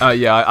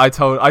 Yeah, I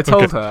told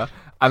her,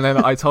 and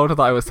then I told her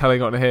that I was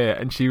telling on here,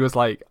 and she was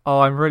like,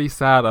 "Oh, I'm really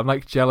sad. I'm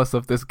like jealous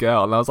of this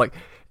girl." And I was like,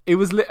 "It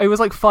was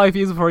like 5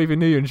 years before I even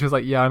knew you." And she was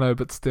like, "Yeah, I know,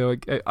 but still,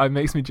 it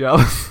makes me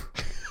jealous."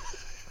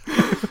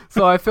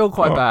 So I feel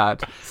quite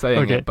bad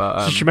saying it,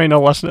 but she may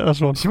not listen to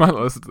this one. She might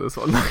not listen to this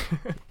one.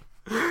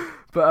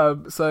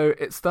 But so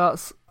it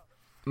starts.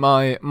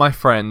 My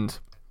friend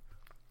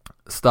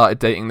started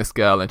dating this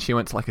girl, and she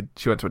went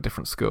to a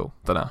different school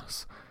than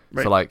us.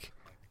 Right. So like,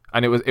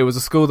 and it was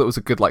a school that was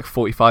a good like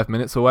 45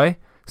 minutes away.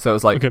 So it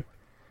was like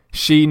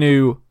she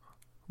knew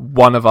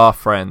one of our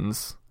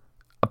friends,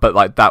 but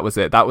like that was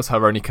it. That was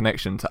her only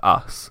connection to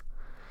us.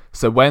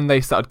 So when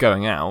they started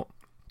going out,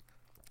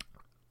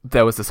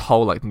 there was this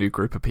whole like new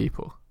group of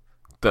people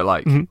that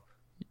like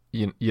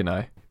you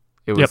know,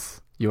 it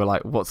was you were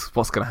like,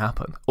 what's gonna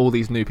happen? All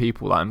these new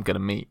people that I'm gonna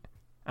meet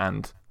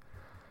and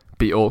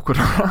be awkward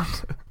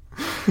around.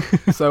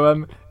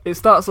 So it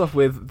starts off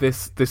with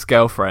this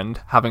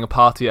girlfriend having a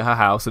party at her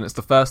house, and it's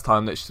the first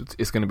time that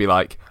it's going to be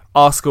like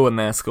our school and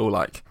their school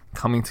like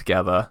coming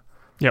together.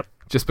 Yep.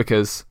 Just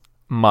because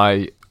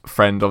my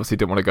friend obviously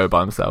didn't want to go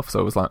by himself, so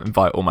I was like,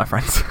 invite all my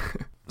friends.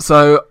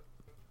 So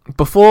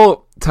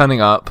before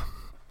turning up,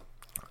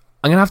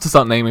 I'm gonna have to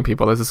start naming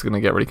people. This is going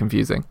to get really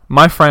confusing.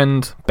 My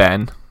friend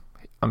Ben,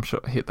 I'm sure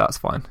that's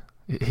fine.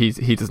 He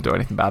doesn't do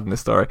anything bad in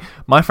this story.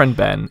 My friend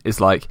Ben is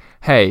like,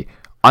 hey,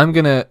 I'm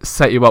going to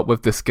set you up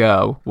with this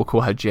girl. We'll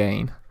call her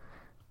Jane.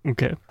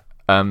 Okay.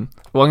 Well, I'm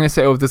going to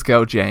set you up with this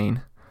girl,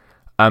 Jane,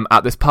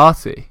 at this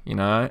party, you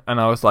know? And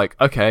I was like,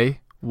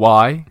 okay,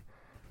 why?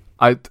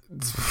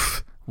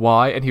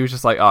 Why? And he was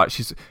just like, all right,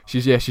 she's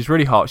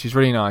really hot. She's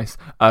really nice.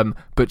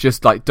 But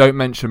just like, don't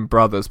mention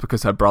brothers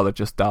because her brother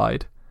just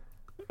died.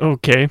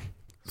 Okay.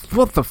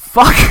 What the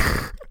fuck?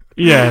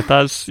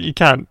 Yeah, you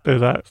can't do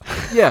that.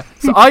 Yeah,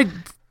 so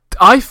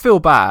I feel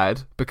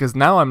bad because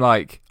now I'm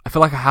like, I feel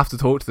like I have to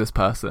talk to this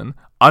person.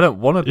 I don't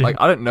want to,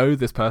 I don't know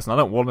this person. I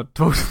don't want to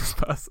talk to this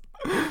person.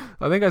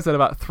 I think I said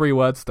about 3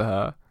 words to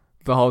her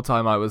the whole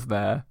time I was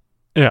there.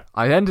 Yeah.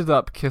 I ended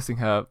up kissing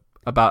her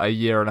about 1.5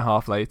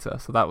 years later,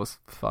 so that was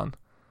fun.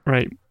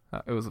 Right.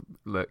 It was,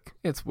 look,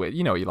 it's weird.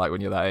 You know what you like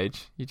when you're that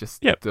age. You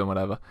just doing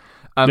whatever.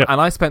 And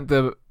I spent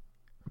the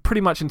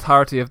pretty much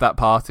entirety of that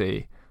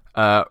party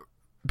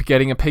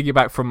getting a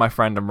piggyback from my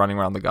friend and running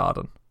around the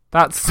garden.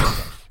 That's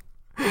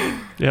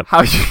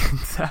how you can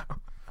tell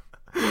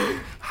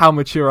how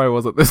mature I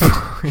was at this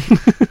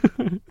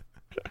point.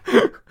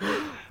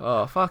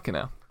 Oh, fucking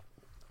hell.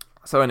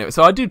 So anyway,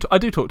 so I do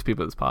talk to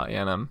people at this party,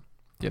 and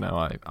you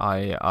know,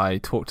 I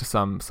talk to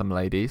some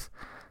ladies,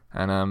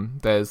 and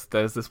there's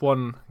this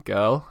one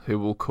girl who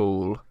we'll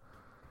call,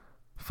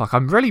 fuck,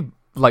 I'm really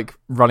like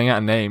running out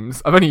of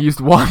names. I've only used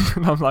one,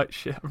 and I'm like,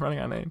 shit, I'm running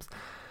out of names.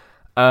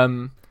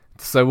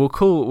 So we'll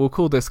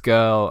call this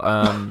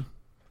girl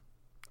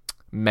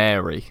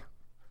Mary.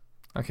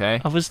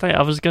 Okay. I was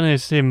gonna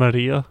say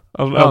Maria.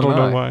 I don't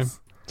know why.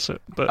 So,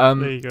 but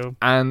there you go.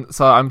 And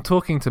so I'm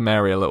talking to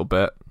Mary a little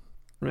bit.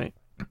 Right.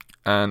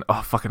 And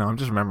fucking hell, I'm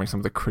just remembering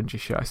some of the cringy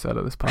shit I said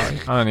at this party.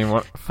 I don't even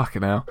want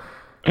fucking hell.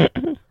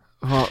 I'm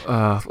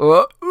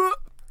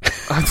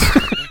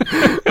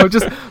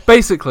just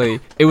basically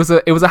it was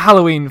a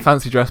Halloween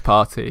fancy dress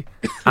party,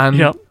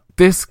 and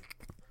this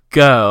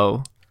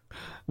girl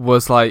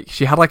was like,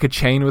 she had like a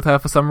chain with her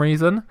for some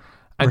reason,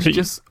 and she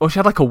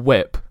had like a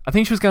whip. I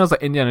think she was going as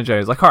like Indiana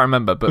Jones. I can't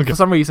remember, but for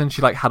some reason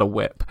she like had a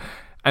whip,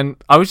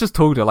 and I was just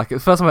talking to her like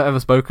it's the first time I've ever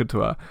spoken to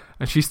her,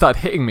 and she started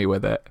hitting me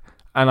with it,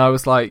 and I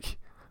was like,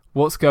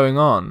 what's going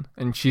on?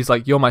 And she's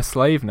like, you're my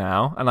slave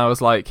now. And I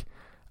was like,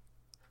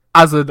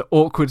 as an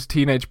awkward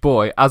teenage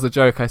boy, as a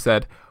joke, I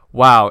said,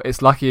 wow,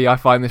 it's lucky I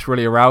find this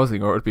really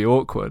arousing or it would be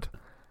awkward.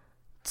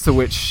 To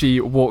which she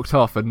walked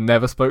off and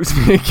never spoke to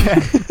me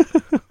again.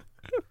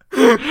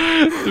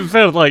 It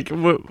felt like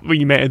what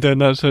you met her doing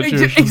that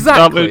situation.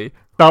 Exactly.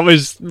 That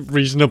was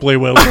reasonably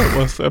well dealt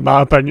with, in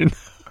my opinion.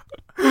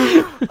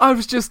 I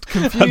was just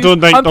confused. I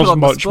don't think there's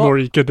much more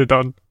you could have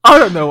done. I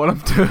don't know what I'm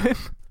doing.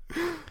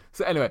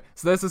 So anyway,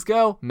 so there's this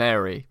girl,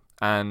 Mary,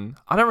 and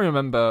I don't really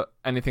remember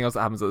anything else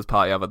that happens at this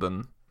party other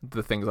than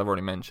the things I've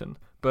already mentioned.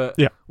 But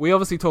we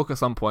obviously talk at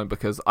some point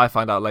because I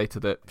find out later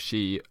that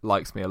she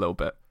likes me a little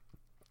bit.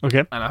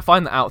 Okay. And I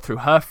find that out through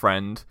her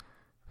friend,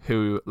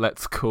 who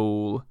let's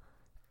call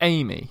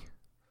Amy.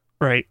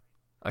 Right.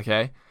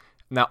 Okay.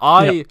 Now,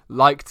 I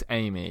liked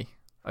Amy,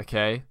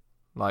 okay?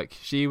 Like,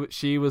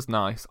 she was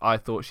nice. I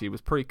thought she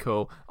was pretty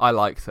cool. I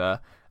liked her.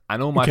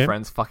 And all my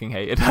friends fucking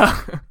hated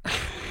her.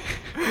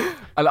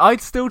 And I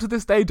still, to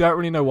this day, don't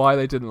really know why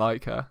they didn't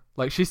like her.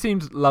 Like, she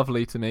seemed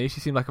lovely to me. She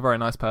seemed like a very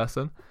nice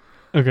person.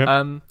 Okay.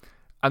 And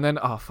then,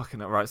 fucking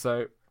hell, right,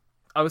 so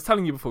I was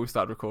telling you before we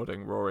started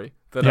recording, Rory,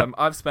 that Yep.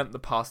 I've spent the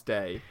past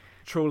day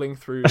trawling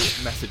through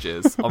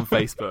messages on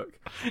Facebook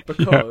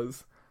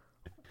because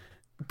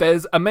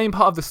there's a main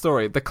part of the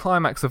story. The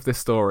climax of this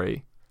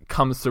story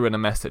comes through in a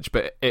message,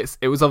 but it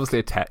was obviously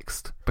a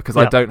text because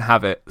I Yeah. don't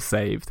have it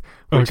saved,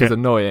 which Okay. is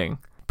annoying.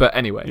 But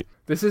anyway,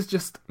 this is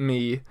just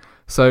me.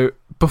 So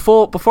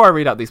before I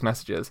read out these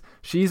messages,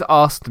 she's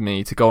asked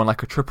me to go on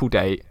like a triple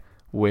date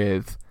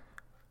with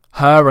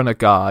her and a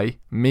guy,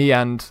 me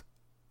and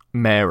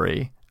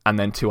Mary, and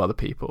then 2 other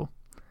people.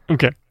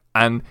 Okay.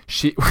 And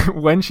she,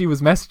 when she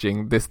was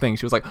messaging this thing,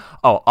 she was like,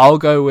 "Oh, I'll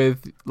go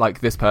with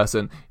like this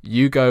person.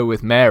 You go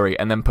with Mary,"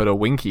 and then put a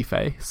winky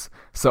face.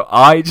 So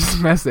I just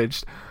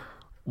messaged,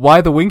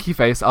 "Why the winky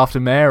face after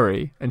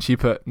Mary?" And she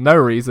put no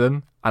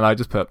reason, and I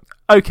just put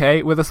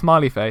okay with a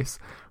smiley face,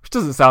 which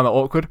doesn't sound that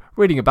awkward.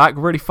 Reading it back,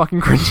 really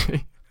fucking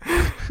cringy.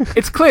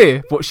 It's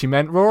clear what she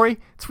meant, Rory.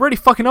 It's really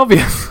fucking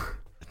obvious.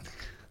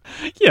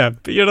 Yeah,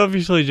 but you're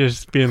obviously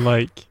just being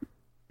like,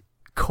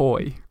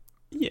 Coy.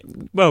 yeah,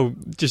 well,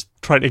 just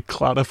trying to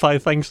clarify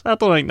things. I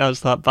don't think that's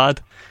that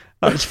bad.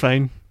 That's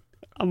fine.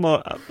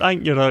 I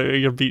think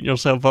you're beating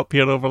yourself up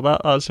here over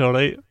that. That's all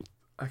right.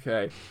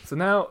 Okay, so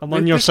now I'm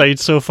on your side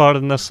so far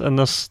in this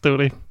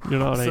story.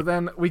 You're all right. So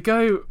then we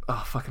go.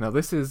 Oh fucking hell!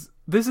 This is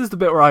the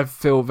bit where I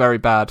feel very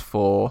bad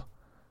for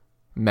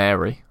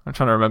Mary. I'm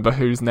trying to remember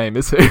whose name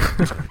is who.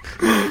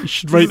 You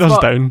should write this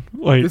down.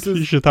 Like, this is-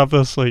 you should have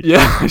this, like...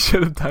 Yeah, I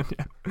should have done.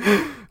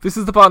 Yeah, this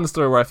is the part in the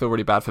story where I feel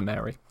really bad for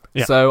Mary.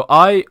 Yeah. So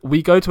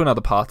we go to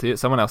another party at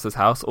someone else's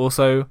house.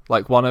 Also,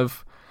 like one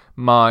of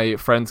my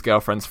friend's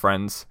girlfriend's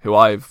friends, who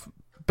I've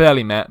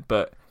barely met,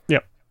 but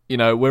Yep. you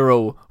know, we're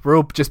all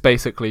just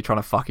basically trying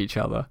to fuck each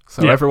other.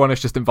 So Yeah. everyone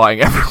is just inviting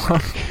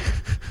everyone.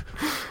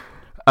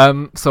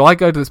 So I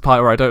go to this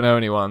party where I don't know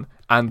anyone,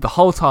 and the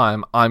whole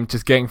time I'm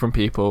just getting from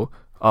people,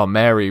 "Oh,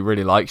 Mary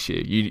really likes you.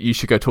 You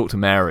should go talk to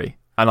Mary."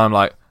 And I'm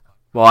like,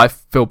 well, I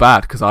feel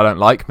bad because I don't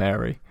like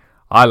Mary.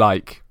 I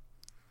like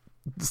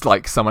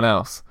someone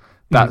else.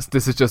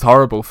 This is just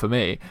horrible for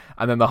me.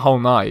 And then the whole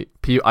night,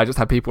 I just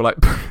had people like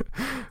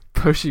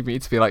pushing me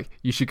to be like,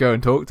 "You should go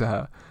and talk to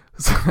her."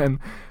 So then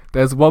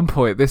there's one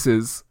point. This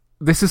is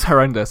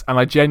horrendous, and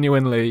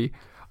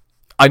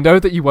I know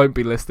that you won't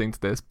be listening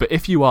to this, but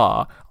if you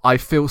are, I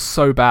feel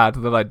so bad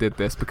that I did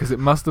this because it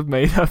must have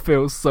made her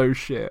feel so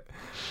shit.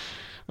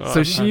 Oh,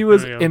 So she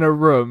was in a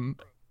room,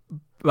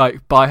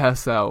 like, by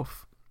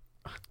herself,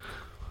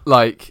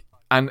 like,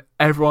 and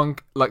everyone,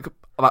 like,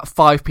 about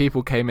 5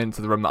 people came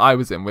into the room that I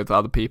was in with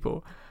other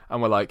people,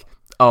 and were like,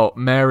 "Oh,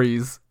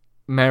 Mary's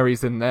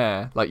in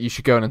there, like, you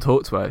should go in and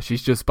talk to her,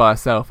 she's just by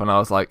herself." And I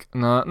was like,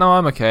 no,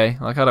 I'm okay,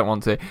 like, I don't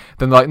want to.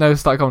 Then, like, no,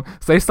 start going,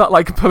 so they start,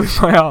 like, pulling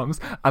my arms,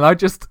 and I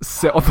just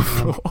sit on the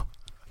floor.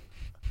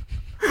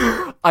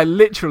 I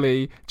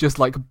literally just,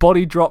 like,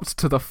 body dropped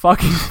to the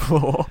fucking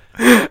floor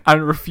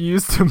and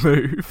refused to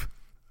move.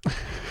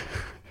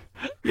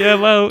 Yeah,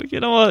 well, you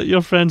know what?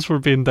 Your friends were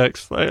being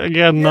dicks. Like,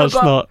 again, Yeah, that's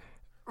but not...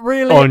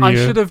 Really, on I you.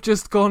 should have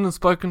just gone and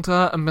spoken to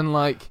her and been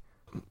like,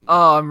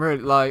 "Oh, I'm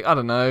really, like, I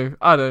don't know,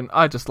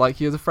 I just like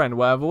you as a friend,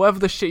 whatever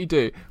the shit you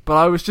do." But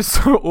I was just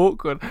so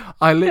awkward.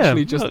 I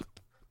literally just look.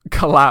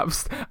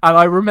 collapsed, and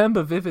I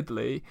remember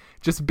vividly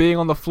just being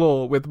on the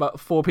floor with about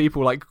 4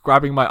 people, like,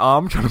 grabbing my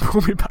arm trying to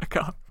pull me back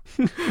up.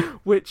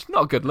 Which,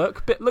 not a good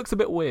look, but looks a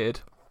bit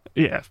weird.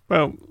 Yeah,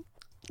 well,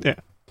 yeah.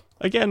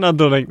 Again, I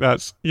don't think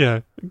that's...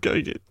 Yeah.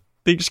 The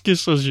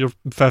excuse is you're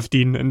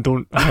 15 and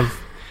don't have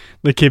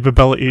the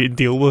capability to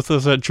deal with a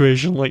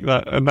situation like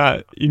that,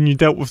 and you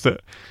dealt with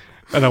it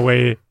in a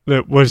way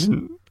that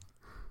wasn't,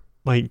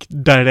 like,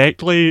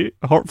 directly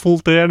hurtful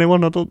to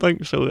anyone, I don't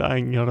think. So I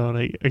think you're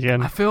alright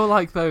again. I feel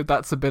like, though,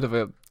 that's a bit of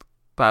a...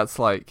 That's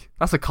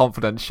a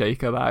confidence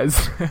shaker, that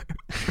is.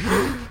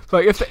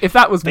 Like, if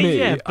that was But me,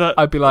 yeah, but,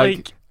 I'd be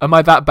like, am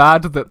I that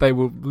bad that they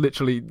will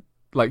literally,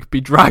 like,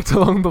 be dragged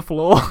along the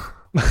floor?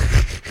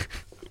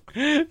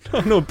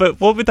 No,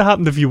 but what would have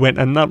happened if you went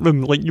in that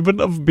room? Like, you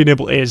wouldn't have been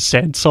able to have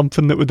said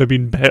something that would have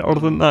been better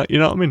than that, you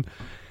know what I mean?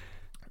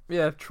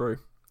 Yeah, true.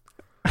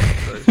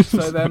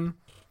 So then,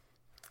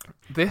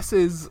 this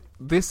is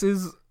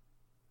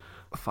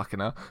fucking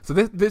hell. So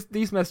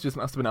these messages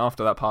must have been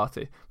after that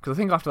party, because I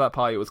think after that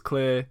party it was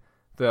clear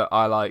that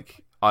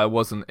I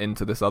wasn't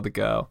into this other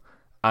girl,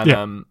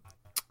 and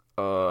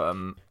Yeah.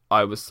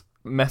 I was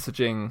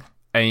messaging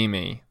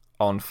Amy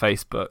on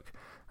Facebook,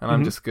 and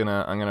I'm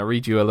gonna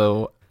read you a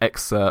little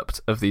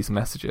excerpt of these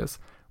messages.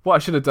 What I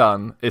should have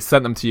done is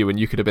sent them to you, and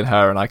you could have been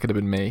her, and I could have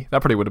been me.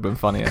 That probably would have been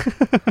funnier.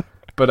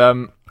 But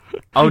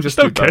I'll just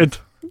Still do both. good.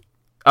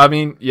 I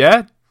mean,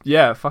 yeah,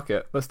 fuck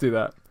it. Let's do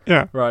that.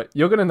 Yeah. Right,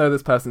 you're going to know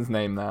this person's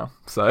name now,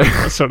 so...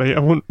 Sorry, I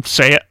won't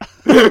say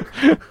it.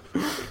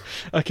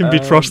 I can be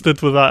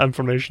trusted with that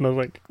information, I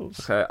think.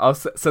 Okay,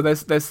 so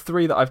there's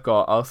 3 that I've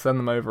got. I'll send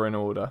them over in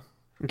order.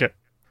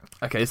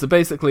 Okay. So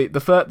basically, the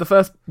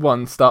first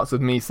one starts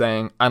with me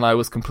saying, "And I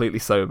was completely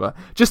sober."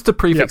 Just to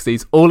prefix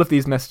these, all of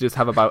these messages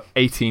have about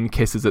 18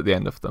 kisses at the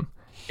end of them.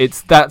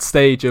 it's that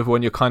stage of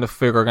when you're kind of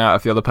figuring out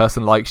if the other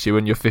person likes you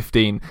and you're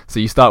 15. So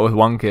you start with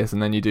 1 kiss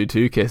and then you do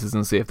 2 kisses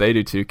and see if they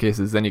do 2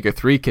 kisses. Then you go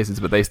 3 kisses,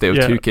 but they stay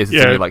with 2 kisses.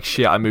 And you're like,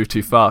 shit, I moved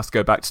too fast.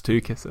 Go back to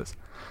 2 kisses.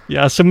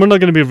 Yeah, so we're not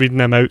going to be reading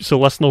them out. So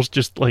listeners,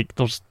 just like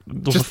there's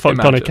a fuck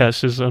ton of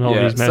kisses and all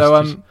these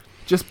messages. So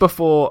just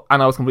before,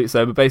 and I was completely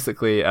sober.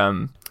 Basically,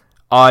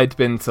 I'd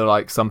been to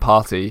like some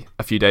party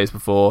a few days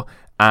before,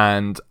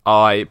 and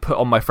I put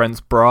on my friend's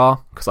bra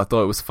because I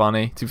thought it was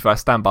funny. To be fair, I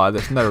stand by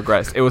this, no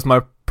regrets. It was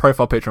my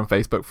profile picture on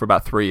Facebook for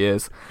about 3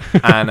 years,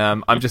 and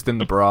I'm just in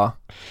the bra,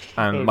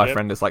 and my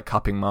friend is like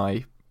cupping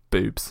my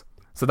boobs.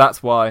 So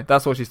that's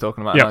what she's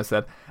talking about. Yep. And I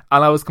said,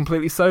 and I was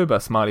completely sober,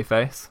 smiley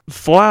face.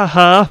 For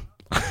her,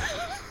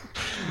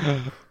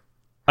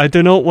 I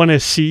do not want to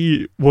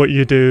see what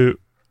you do.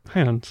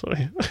 Hang on,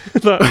 sorry.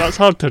 That's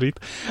hard to read.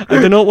 I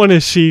do not want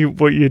to see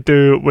what you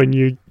do when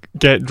you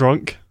get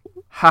drunk.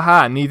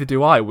 Haha, neither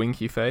do I,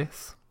 winky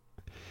face.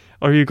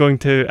 Are you going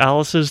to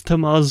Alice's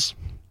Tamaz?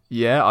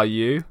 Yeah, are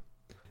you?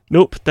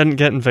 Nope, didn't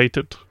get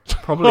invited.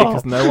 Probably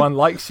because no one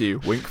likes you,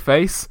 wink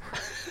face.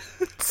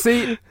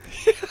 See,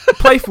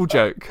 playful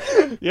joke.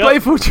 Yep.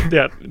 Playful joke.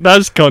 Yeah,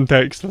 that's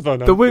context.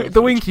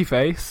 The winky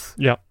face.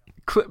 Yeah.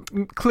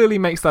 Clearly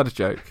makes that a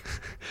joke.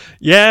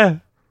 Yeah.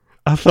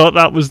 I thought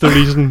that was the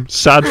reason.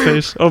 Sad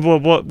face. Oh,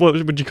 what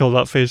would you call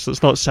that face?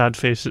 It's not sad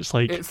face. It's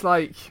like.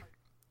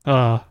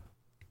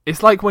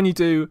 It's like when you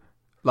do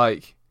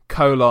like : /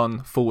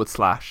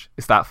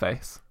 It's that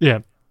face. Yeah.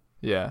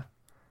 Yeah.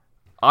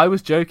 I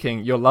was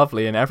joking. You're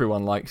lovely and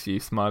everyone likes you.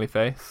 Smiley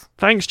face.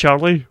 Thanks,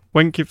 Charlie.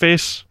 Winky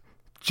face.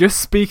 Just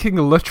speaking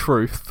the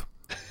truth.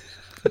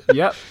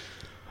 Yep.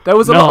 There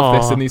was a lot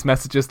of this in these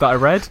messages that I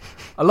read.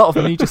 A lot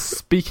of me just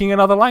speaking in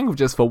other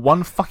languages for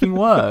one fucking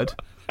word.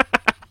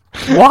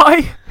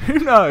 Why? Who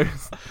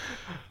knows?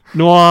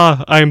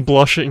 Noah, I'm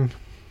blushing.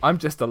 I'm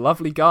just a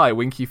lovely guy,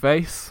 winky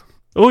face.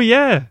 Oh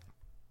yeah.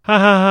 Ha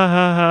ha ha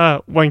ha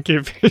ha,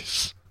 winky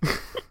face.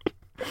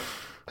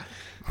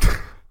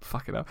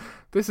 Fucking hell.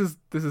 This is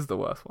the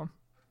worst one.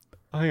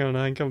 Hang on,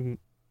 I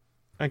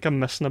think I'm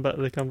missing a bit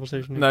of the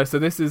conversation. No, so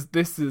this is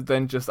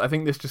then just, I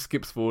think this just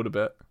skips forward a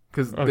bit.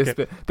 Because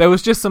there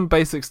was just some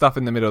basic stuff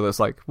in the middle that's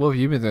like, what have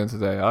you been doing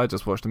today? I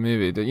just watched a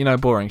movie. You know,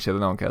 boring shit that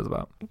no one cares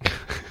about.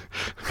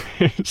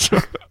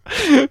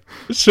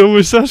 So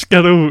was this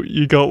girl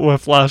you got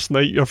with last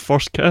night your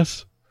first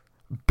kiss?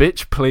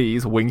 Bitch,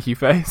 please, winky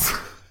face.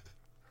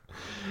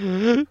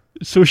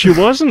 So she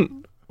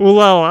wasn't? Oh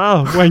la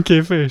la,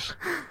 winky face.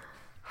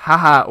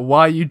 Haha,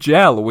 why you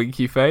gel,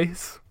 winky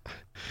face?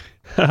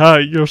 Haha,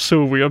 you're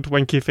so weird,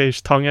 winky face,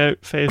 tongue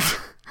out face.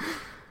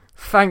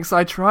 Thanks,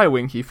 I try,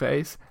 winky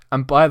face.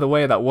 And by the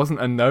way, that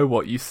wasn't a no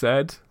what you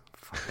said.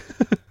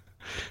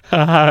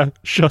 Haha,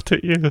 shut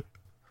at you.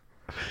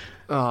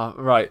 Oh,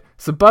 right.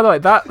 So, by the way,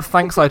 that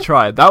thanks I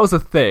tried, that was a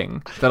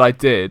thing that I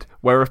did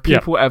where if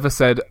people ever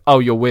said, oh,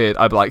 you're weird,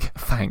 I'd be like,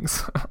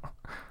 thanks.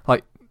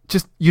 Like,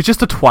 you're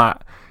just a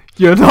twat.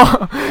 You're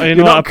not. You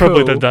know, I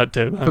probably did that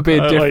too. For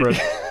being different.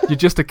 You're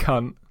just a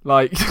cunt.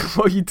 Like,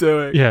 what are you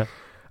doing? Yeah.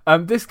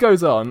 This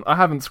goes on. I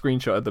haven't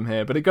screenshotted them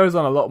here, but it goes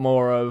on a lot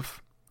more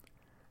of,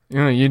 you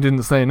know, you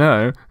didn't say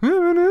no,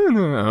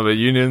 but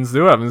you didn't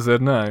still haven't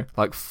said no.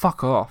 Like,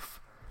 fuck off.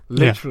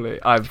 Literally,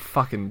 I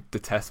fucking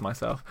detest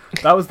myself.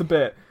 That was the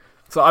bit.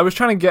 So I was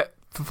trying to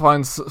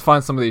find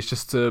some of these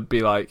just to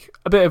be like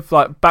a bit of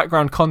like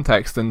background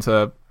context and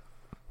to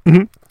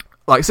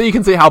like so you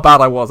can see how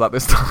bad I was at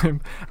this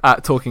time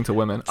at talking to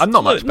women. I'm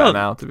not much better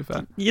now, to be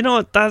fair. You know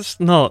what? That's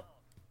not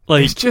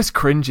like it's just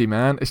cringy,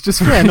 man. It's just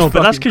really no,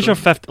 but that's because you're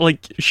 50.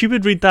 Like she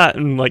would read that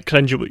and like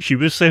cringe at what she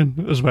was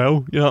saying as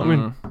well. You know what I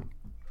mean?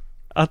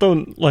 I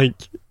don't like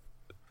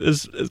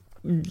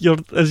you're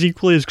as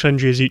equally as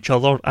cringy as each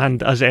other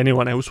and as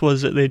anyone else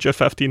was at the age of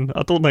 15.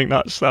 I don't think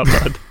that's that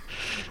bad.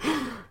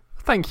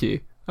 Thank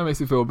you. That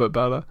makes me feel a bit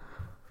better.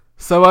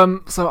 So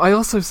I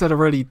also said a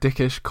really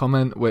dickish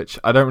comment, which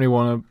I don't really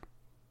want to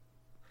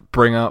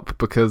bring up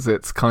because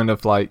it's kind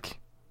of like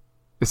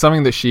it's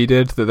something that she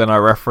did that then I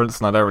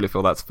referenced, and I don't really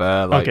feel that's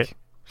fair. Like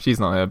she's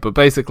not here, but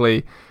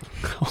basically,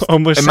 I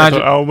almost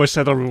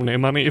said her real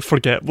name. I need to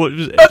forget. What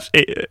was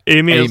it?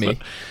 Amy.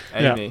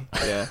 Amy.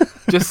 Yeah.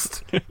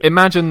 Just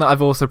imagine that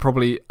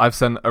I've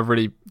sent a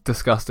really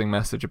disgusting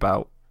message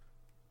about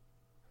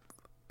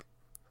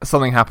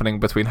something happening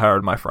between her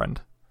and my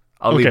friend.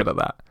 I'll leave it at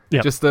that.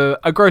 Yeah. Just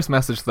a gross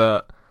message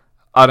that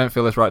I don't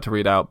feel is right to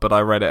read out, but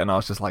I read it and I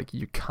was just like,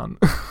 you cunt.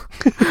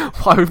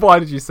 Why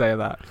did you say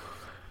that?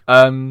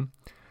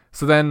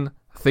 So then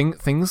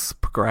things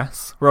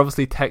progress. We're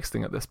obviously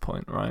texting at this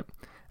point, right?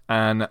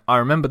 And I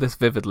remember this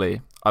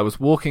vividly. I was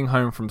walking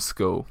home from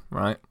school,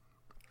 right?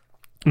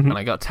 And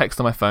I got a text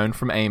on my phone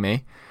from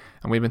Amy,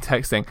 and we've been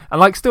texting. And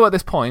like, still at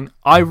this point,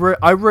 I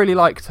really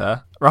liked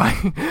her,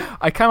 right?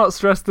 I cannot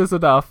stress this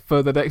enough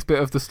for the next bit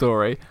of the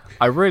story.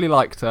 I really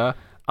liked her,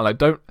 and I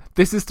don't.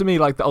 This is to me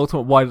like the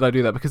ultimate. Why did I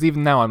do that? Because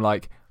even now I'm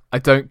like, I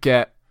don't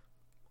get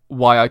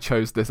why I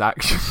chose this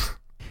action.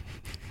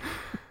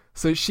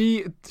 So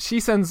she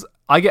sends.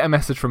 I get a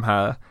message from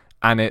her,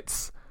 and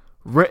it's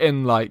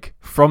written like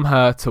from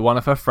her to one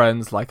of her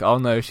friends, like, oh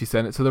no, she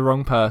sent it to the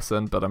wrong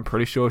person, but I'm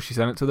pretty sure she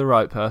sent it to the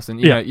right person.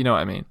 You know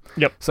what I mean?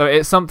 Yep. So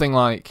it's something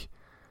like,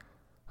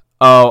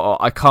 oh,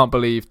 I can't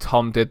believe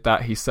Tom did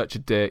that. He's such a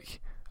dick.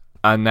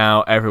 And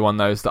now everyone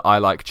knows that I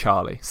like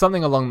Charlie.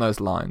 Something along those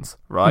lines,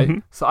 right? Mm-hmm.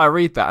 So I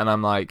read that and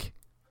I'm like,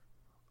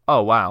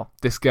 oh wow,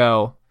 this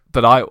girl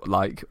that I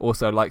like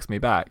also likes me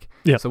back.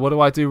 Yeah. So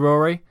what do,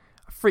 Rory?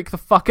 I freak the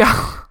fuck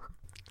out.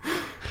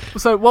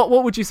 So what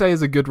would you say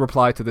is a good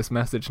reply to this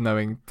message,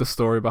 knowing the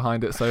story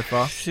behind it so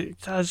far?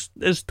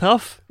 It's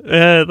tough.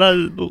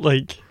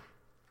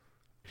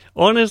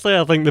 Honestly,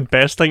 I think the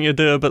best thing to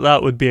do about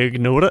that would be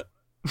ignore it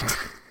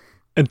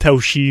until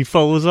she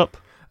follows up.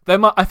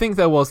 I think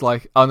there was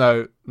like, oh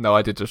no,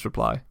 I did just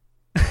reply.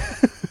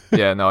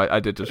 Yeah, no,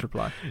 I did just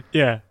reply.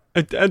 Yeah,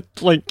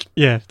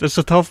 that's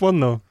a tough one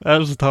though. That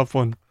was a tough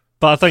one.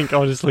 But I think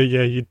honestly,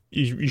 yeah,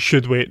 you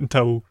should wait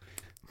until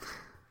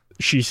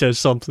she says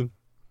something.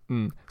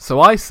 So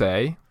I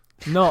say,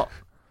 not,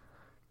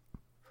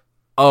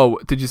 oh,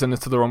 did you send this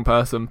to the wrong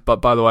person? But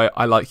by the way,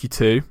 I like you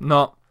too.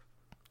 Not,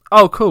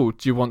 oh, cool.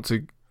 Do you want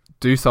to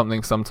do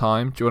something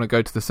sometime? Do you want to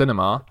go to the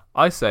cinema?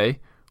 I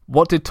say,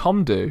 what did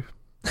Tom do?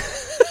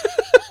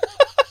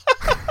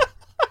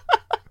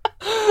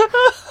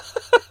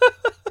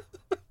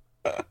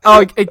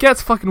 Oh, it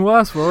gets fucking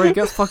worse, Rory. It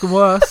gets fucking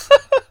worse.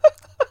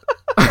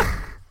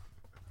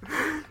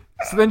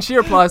 So then she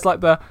replies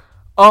like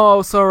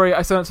oh, sorry,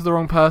 I sent it to the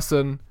wrong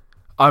person.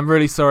 I'm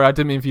really sorry. I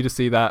didn't mean for you to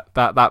see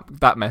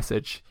that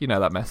message. You know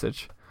that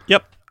message.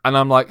 Yep. And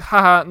I'm like,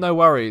 haha, no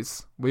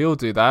worries. We all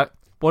do that.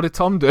 What did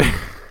Tom do?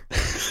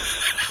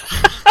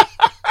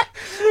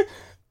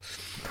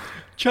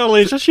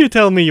 Charlie, is this you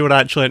telling me you were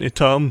actually into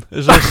Tom?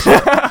 Is this...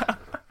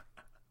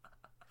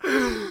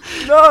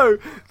 No,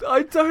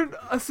 I don't.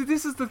 See,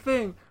 this is the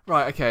thing.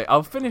 Right, okay,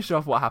 I'll finish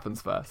off what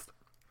happens first.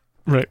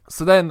 Right.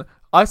 So then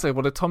I say,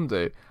 what did Tom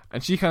do?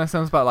 And she kind of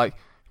sounds back like,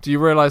 do you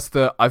realise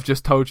that I've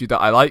just told you that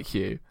I like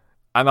you?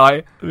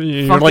 And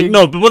you're like,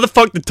 no, but what the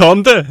fuck did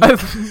Tom do?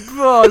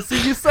 Oh,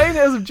 see, you're saying it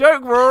as a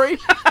joke, Rory.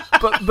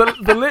 But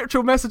the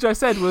literal message I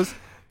said was,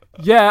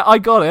 yeah, I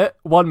got it.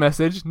 One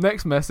message,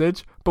 next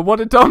message. But what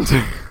did Tom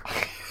do?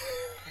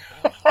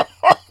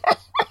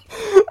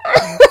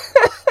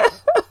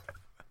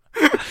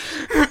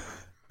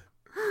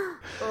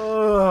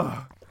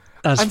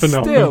 That's and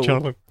phenomenal, still,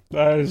 Charlie.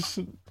 That is...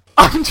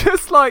 I'm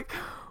just like,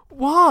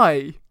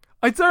 why?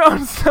 I don't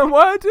understand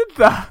why I did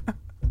that.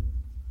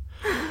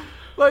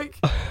 Like,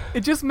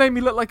 it just made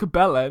me look like a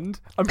bellend.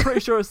 I'm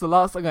pretty sure it's the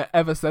last thing I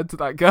ever said to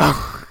that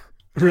girl.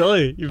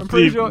 Really? I'm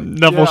pretty sure,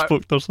 never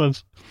spoke to her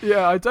since?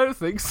 Yeah, I don't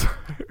think so.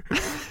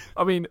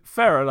 I mean,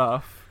 fair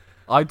enough.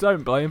 I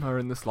don't blame her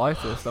in the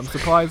slightest. I'm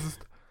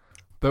surprised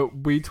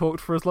that we talked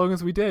for as long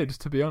as we did,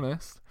 to be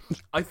honest.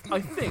 I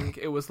think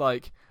it was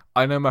like,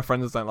 I know my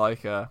friends don't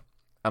like her,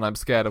 and I'm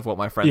scared of what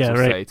my friends will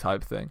say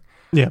type thing.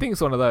 Yeah. I think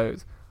it's one of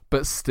those.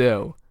 But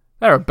still,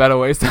 there are better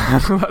ways to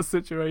handle that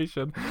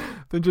situation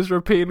than just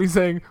repeatedly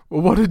saying,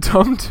 well, what did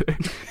Tom do?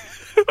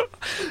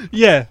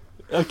 Yeah.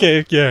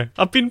 Okay, yeah.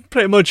 I've been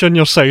pretty much on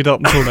your side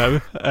up until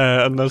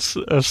now in this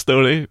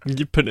story.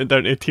 You put it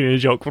down to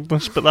teenage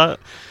awkwardness, but that,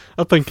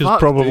 I think, is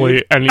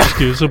probably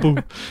inexcusable.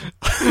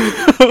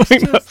 I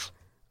think that's...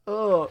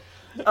 Oh.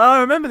 I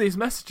remember these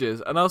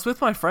messages, and I was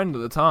with my friend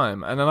at the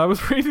time, and then I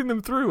was reading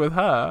them through with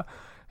her,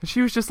 and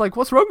she was just like,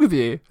 what's wrong with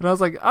you? And I was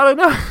like, I don't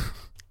know.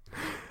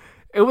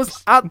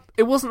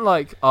 It wasn't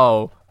like,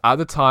 oh, at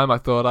the time I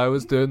thought I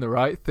was doing the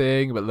right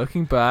thing, but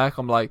looking back,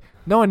 I'm like,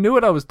 no, I knew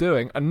what I was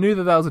doing. I knew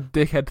that was a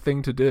dickhead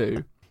thing to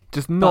do.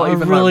 Just not but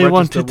even I really like,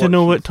 wanted to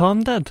know what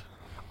Tom did.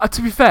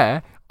 To be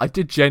fair, I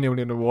did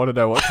genuinely want to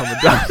know what Tom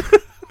had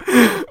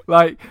done.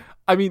 Like,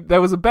 I mean,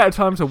 there was a better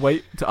time to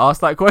wait to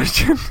ask that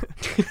question.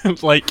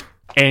 Like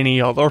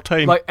any other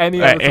time. Like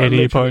any other time,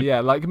 any point.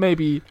 Yeah, like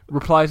maybe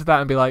reply to that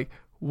and be like,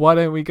 why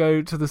don't we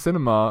go to the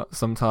cinema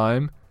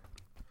sometime?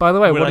 By the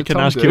way, what did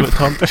Tom do? I can ask you what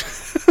Tom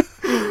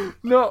did.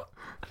 No.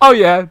 Oh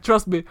yeah,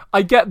 trust me.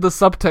 I get the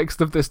subtext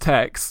of this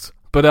text.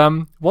 But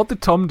what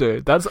did Tom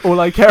do? That's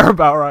all I care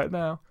about right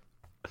now.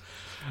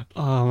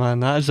 Oh man,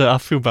 that is it. I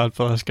feel bad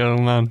for this girl,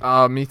 man.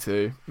 Me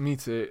too.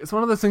 It's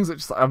one of those things that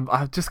just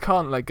I just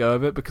can't let go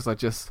of it because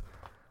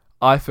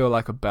I feel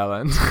like a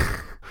bellend.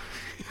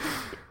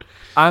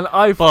 And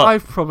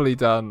I've probably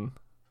done.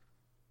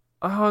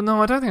 Oh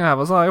no, I don't think I have.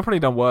 I've probably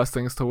done worse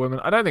things to women.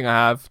 I don't think I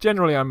have.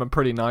 Generally, I'm a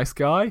pretty nice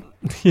guy.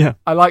 Yeah,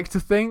 I like to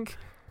think,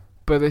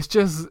 but it's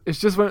just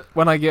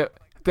when I get.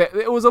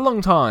 It was a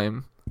long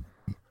time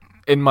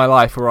in my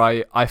life where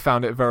I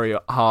found it very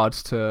hard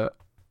to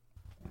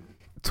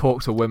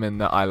talk to women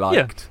that I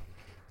liked.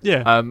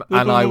 Yeah. And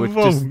I would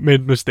just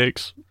made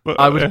mistakes. But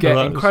I would get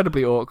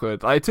incredibly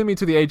awkward. It took me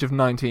to the age of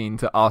 19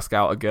 to ask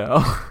out a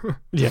girl.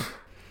 Yeah.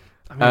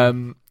 I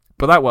mean,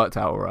 but that worked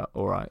out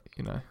all right.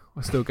 You know,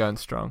 we're still going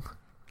strong.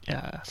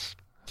 Yes.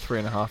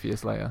 3.5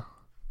 years later.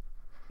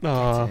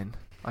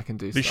 I can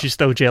do. But stuff. She's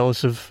still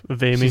jealous of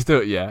Amy. She's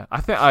still, yeah.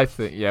 I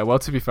think, yeah. Well,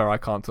 to be fair, I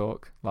can't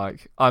talk.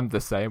 Like, I'm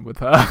the same with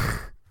her.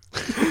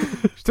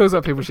 She talks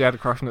about people she had a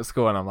crush on at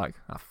school, and I'm like,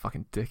 ah,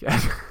 fucking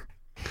dickhead.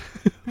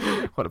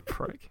 What a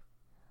prick.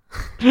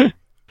 The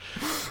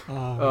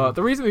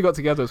reason we got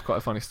together is quite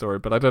a funny story,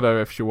 but I don't know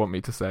if she'll want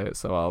me to say it,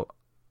 so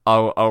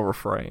I'll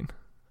refrain.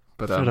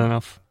 But fair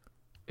enough.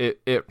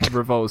 It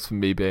revolves from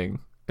me being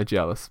a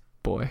jealous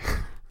boy,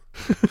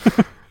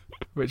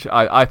 which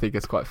I think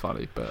is quite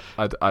funny, but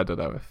I don't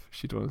know if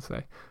she'd want to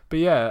say. But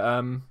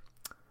yeah,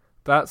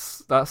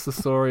 that's the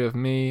story of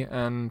me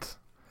and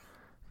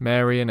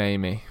Mary and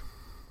Amy.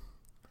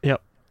 Yep.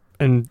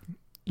 And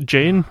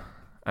Jane?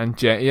 And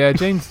Jane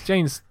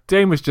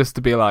was just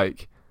to be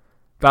like,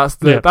 that's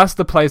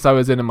the place I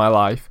was in my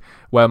life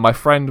where my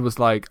friend was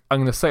like, I'm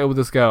going to settle with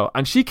this girl.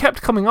 And she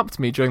kept coming up to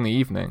me during the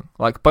evening.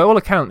 Like, by all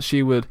accounts,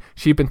 she'd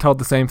been told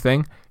the same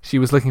thing. She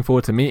was looking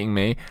forward to meeting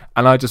me.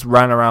 And I just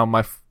ran around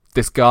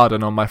this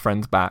garden on my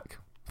friend's back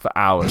for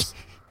hours.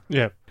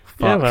 Yeah.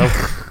 Fuck. Yeah,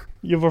 well,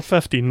 you were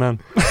 15, man.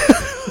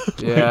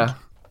 Yeah.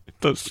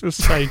 That's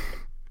just fine.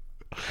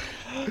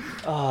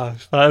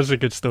 That is a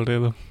good story,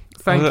 though.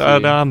 Thank you.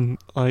 And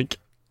like,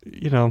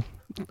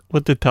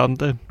 what did Tom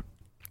do?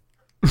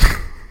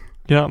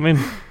 You know what I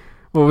mean?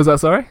 What was that,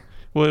 sorry?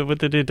 What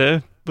did he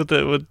do?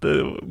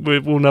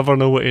 We'll never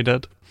know what he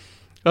did.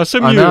 I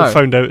assume I you know.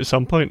 found out at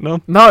some point,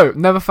 no? No,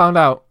 never found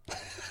out.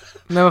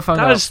 Never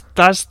found out.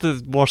 That's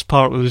the worst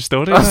part of the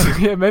story. Isn't it?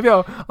 Yeah, maybe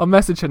I'll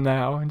message her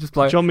now and just be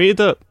like, Do you want me to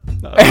do it?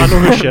 I know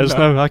who she is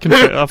No. now.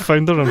 I've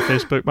found her on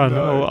Facebook, man.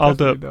 No, I'll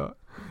do it.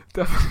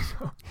 Definitely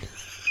not.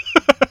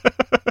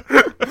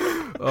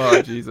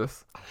 Oh,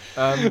 Jesus.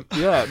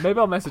 Yeah, maybe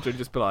I'll message her and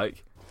just be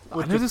like,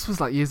 I know this was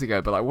like years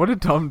ago, but like, what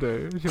did Tom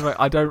do? She's like,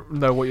 I don't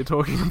know what you're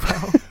talking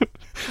about.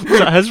 Was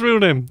that his real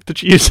name? Did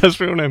she use his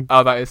real name?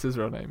 Oh, that is his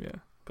real name, yeah.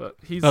 But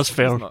That's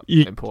fair. He's not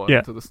You- important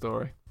yeah. to the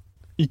story.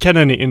 You kind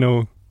of need to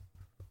know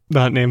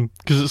that name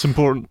because it's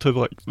important to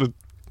like the.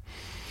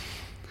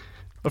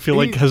 I feel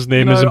like his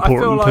name is I feel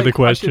important to like the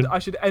question. I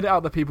should edit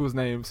out the people's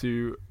names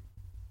who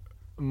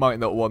might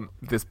not want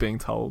this being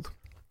told.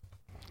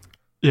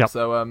 Yeah.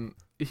 So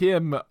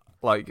him,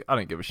 like, I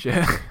don't give a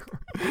shit.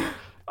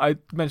 I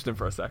mentioned him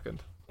for a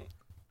second,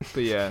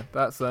 but yeah,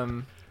 that's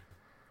the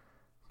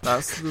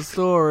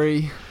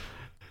story.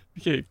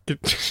 Yeah,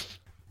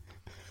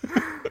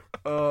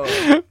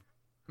 Oh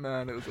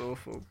man, it was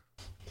awful.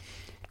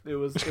 It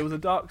was a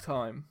dark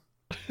time.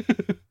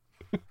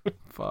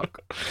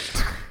 Fuck.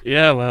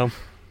 yeah, well,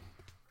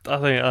 I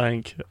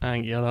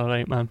think you're all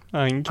right, man.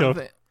 I think I you're.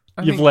 think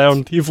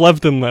You've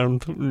lived and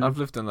learned. I've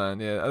lived and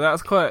learned. Yeah,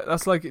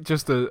 that's like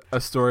just a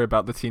story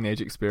about the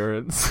teenage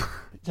experience.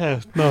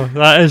 Yeah, no,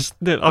 that is.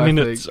 I mean,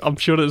 think- I'm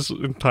sure it's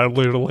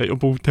entirely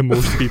relatable to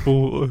most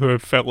people who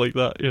have felt like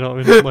that. You know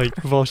what I mean?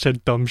 Like, we've all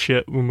said dumb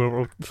shit when we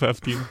were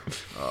 15.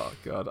 Oh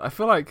god, I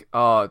feel like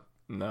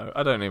no,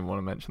 I don't even want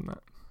to mention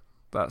that.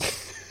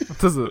 That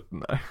doesn't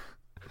no.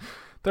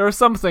 There are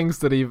some things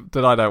that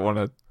I don't want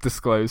to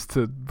disclose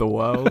to the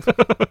world.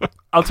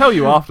 I'll tell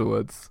you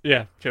afterwards,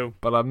 Yeah, cool.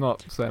 but I'm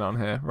not saying it on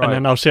here. Right. And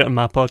then I'll say it on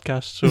my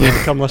podcast, so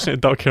come listen to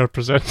Duck Hair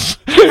Presents.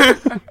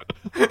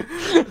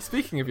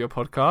 Speaking of your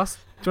podcast,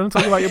 do you want to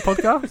talk about your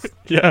podcast?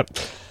 Yeah.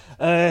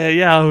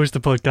 I host a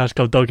podcast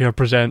called Dog Hair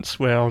Presents,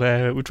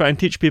 where we try and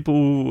teach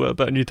people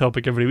about a new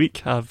topic every week.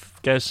 Have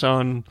guests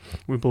on,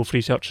 we both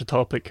research the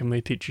topic and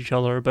we teach each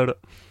other about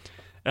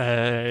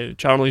it.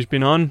 Charlie's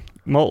been on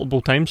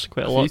multiple times,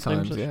 quite a lot of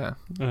times. Yeah.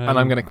 And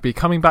I'm going to be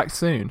coming back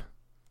soon.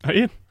 Are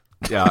you?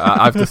 Yeah,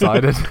 I've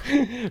decided.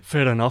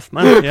 Fair enough,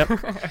 man. Yep.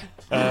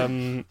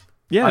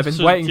 Yeah, I've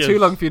been waiting too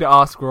long for you to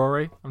ask,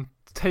 Rory. I'm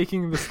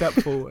taking the step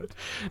forward.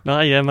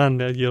 Nah, yeah, man.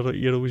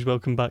 You're always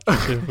welcome back.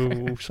 So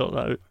we'll sort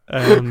that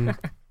out.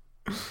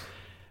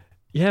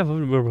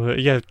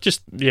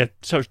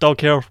 Search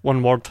Dog Hair,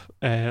 one word,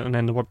 and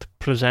then the word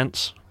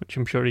presents, which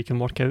I'm sure you can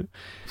work out.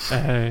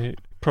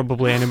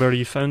 Probably anywhere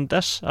you found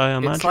this, I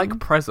imagine. It's like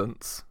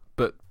presents,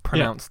 but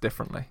pronounced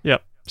differently. Yeah,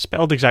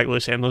 spelled exactly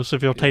the same though. So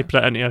if you're typing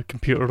it into a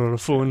computer or a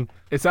phone,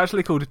 It's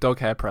actually called Dog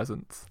Hair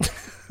Presents,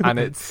 and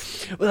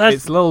it's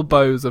that's little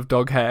bows of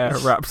dog hair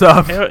wrapped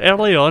up.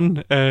 early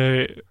on.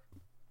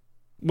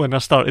 When I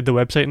started the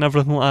website and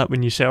everything like that,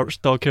 when you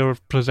search Dog Hair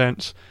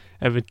Presents,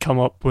 it would come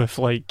up with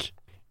like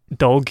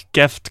dog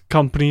gift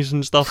companies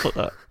and stuff like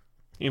that.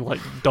 Like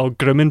dog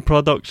grooming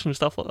products and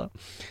stuff like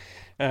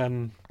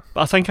that.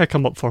 But I think I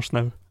come up first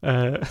now.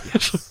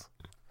 Yes.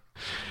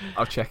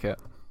 I'll check it.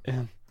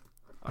 Yeah.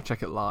 I'll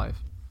check it live.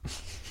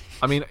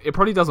 I mean, it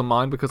probably doesn't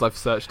mind because I've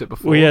searched it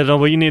before. Well, yeah, no,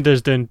 what you need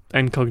is the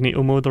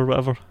incognito mode or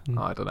whatever.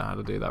 Oh, I don't know how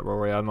to do that,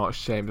 Rory. I'm not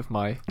ashamed of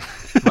my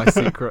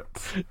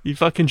secrets. You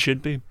fucking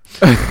should be.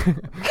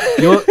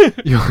 You're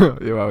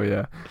well,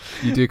 yeah.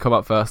 You do come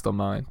up first on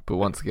mine, but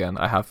once again,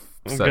 I have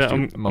searched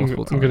you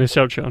multiple times. I'm going to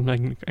search it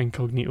on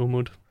incognito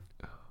mode.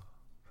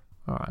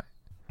 All right.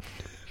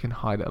 You can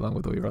hide it along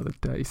with all your other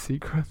dirty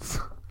secrets.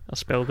 I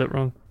spelled it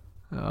wrong.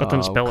 I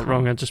didn't spell it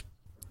wrong, I just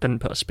didn't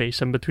put a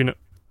space in between it.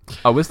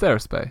 Oh, was there a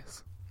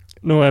space?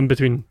 No, in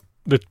between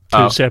the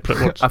two separate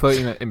words. I thought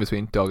you meant in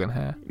between dog and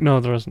hair. No,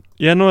 there isn't.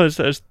 Yeah, no, it's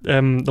there's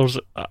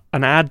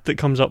an ad that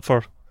comes up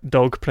for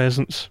dog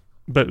presents,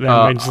 but then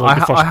mine's like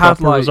the first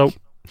proper result.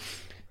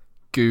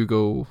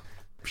 Google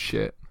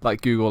shit,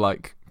 like Google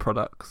like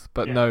products,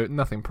 but Yeah. no,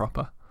 nothing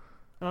proper.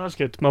 Oh, that's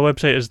good. My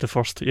website is the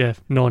first,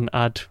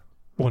 non-ad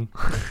one.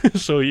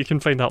 So you can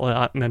find that like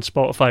that, and then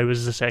Spotify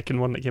was the second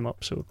one that came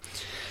up, so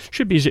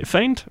should be easy to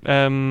find.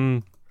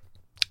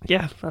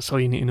 Yeah, that's all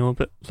you need to know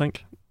about, I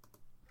think.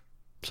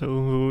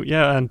 So,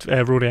 yeah, and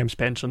Rory M.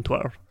 Spence on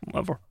Twitter,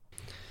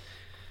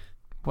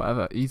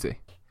 Whatever, easy.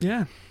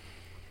 Yeah.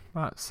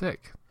 Right,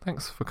 sick.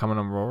 Thanks for coming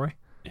on, Rory.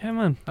 Yeah,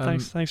 man.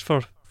 Thanks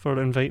for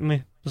inviting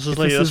me. This if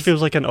this this is-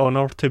 feels like an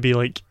honour to be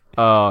like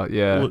Oh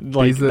yeah,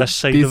 like these are, this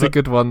side these of are it.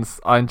 good ones.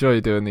 I enjoy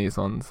doing these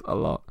ones a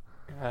lot.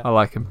 I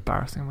like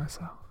embarrassing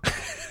myself.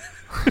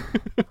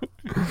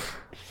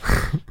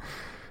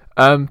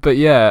 But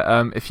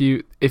yeah, if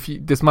you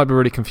this might be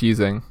really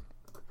confusing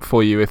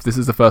for you if this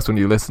is the first one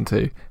you listen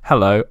to.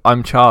 Hello,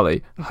 I'm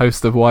Charlie,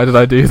 host of Why Did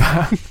I Do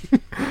That?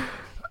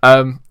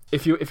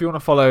 If you want to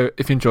follow,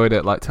 if you enjoyed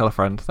it, like tell a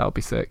friend, that would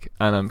be sick,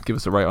 and give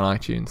us a rate on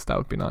iTunes, that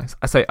would be nice.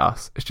 I say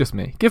us, it's just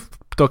me. Give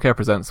Dog Hair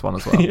Presents one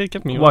as well. Yeah,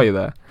 give me while one. you're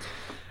there.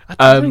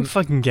 I don't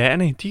fucking get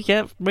any. Do you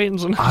get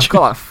ratings on I've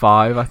got like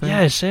 5, I think.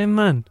 Yeah, same,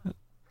 man.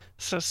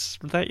 It's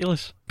just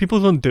ridiculous. People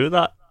don't do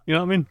that. You know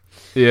what I mean?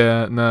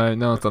 Yeah, no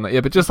one's done that.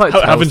 Yeah, but just like I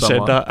tell haven't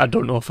someone. said that. I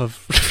don't know if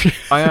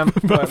I've. I am.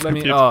 But let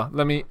me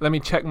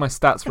check my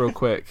stats real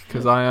quick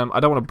because I don't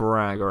want to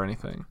brag or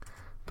anything,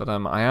 but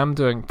I am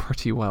doing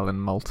pretty well in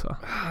Malta.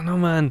 No,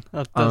 man.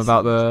 I'm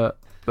about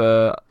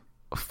the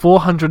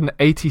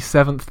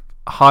 487th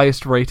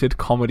highest rated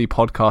comedy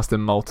podcast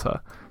in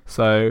Malta.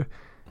 So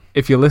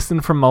if you're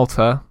listening from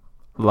Malta,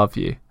 love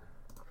you.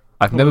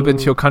 I've never been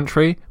to your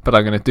country, but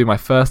I'm going to do my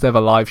first ever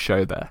live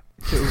show there.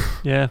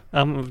 Yeah.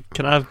 Can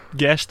I have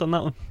guessed on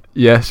that one?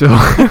 Yeah, sure.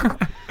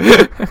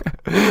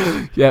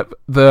 Yep,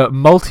 the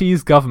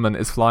Maltese government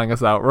is flying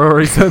us out.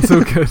 Rory, so it's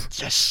all good.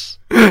 Yes.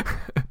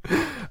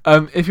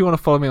 If you want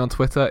to follow me on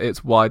Twitter, it's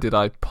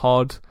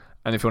whydidipod,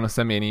 and if you want to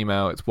send me an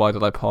email, it's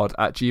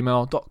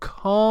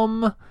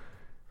whydidipod@gmail.com.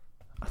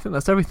 I think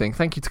that's everything.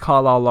 Thank you to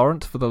Carlisle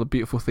Laurent for the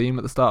beautiful theme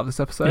at the start of this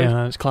episode.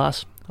 Yeah, it's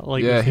class. I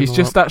like Yeah, the he's theme a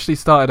just lot. actually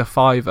started a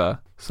Fiverr.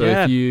 So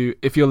Yeah.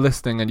 if you're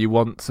listening and you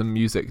want some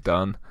music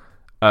done,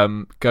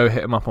 go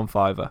hit him up on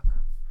Fiverr.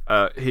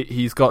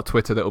 He's got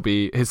Twitter that'll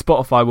be his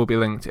Spotify will be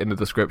linked in the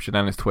description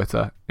and his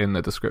Twitter in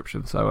the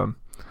description. So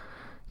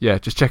yeah,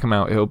 just check him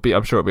out.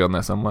 I'm sure it'll be on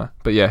there somewhere.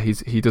 But yeah,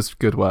 he does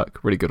good work,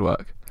 really good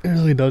work. It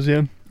really does,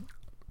 yeah.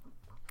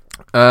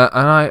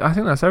 And I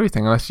think that's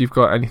everything. Unless you've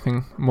got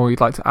anything more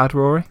you'd like to add,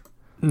 Rory.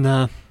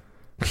 Nah.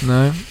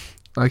 No.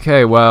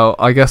 Okay, well,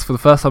 I guess for the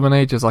first time in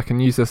ages, I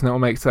can use this and it will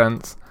make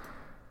sense.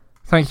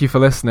 Thank you for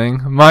listening.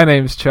 My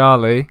name's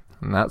Charlie,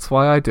 and that's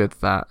why I did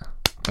that.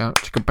 Bow,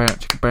 chicka bow,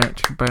 chicka bow,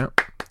 chicka bow.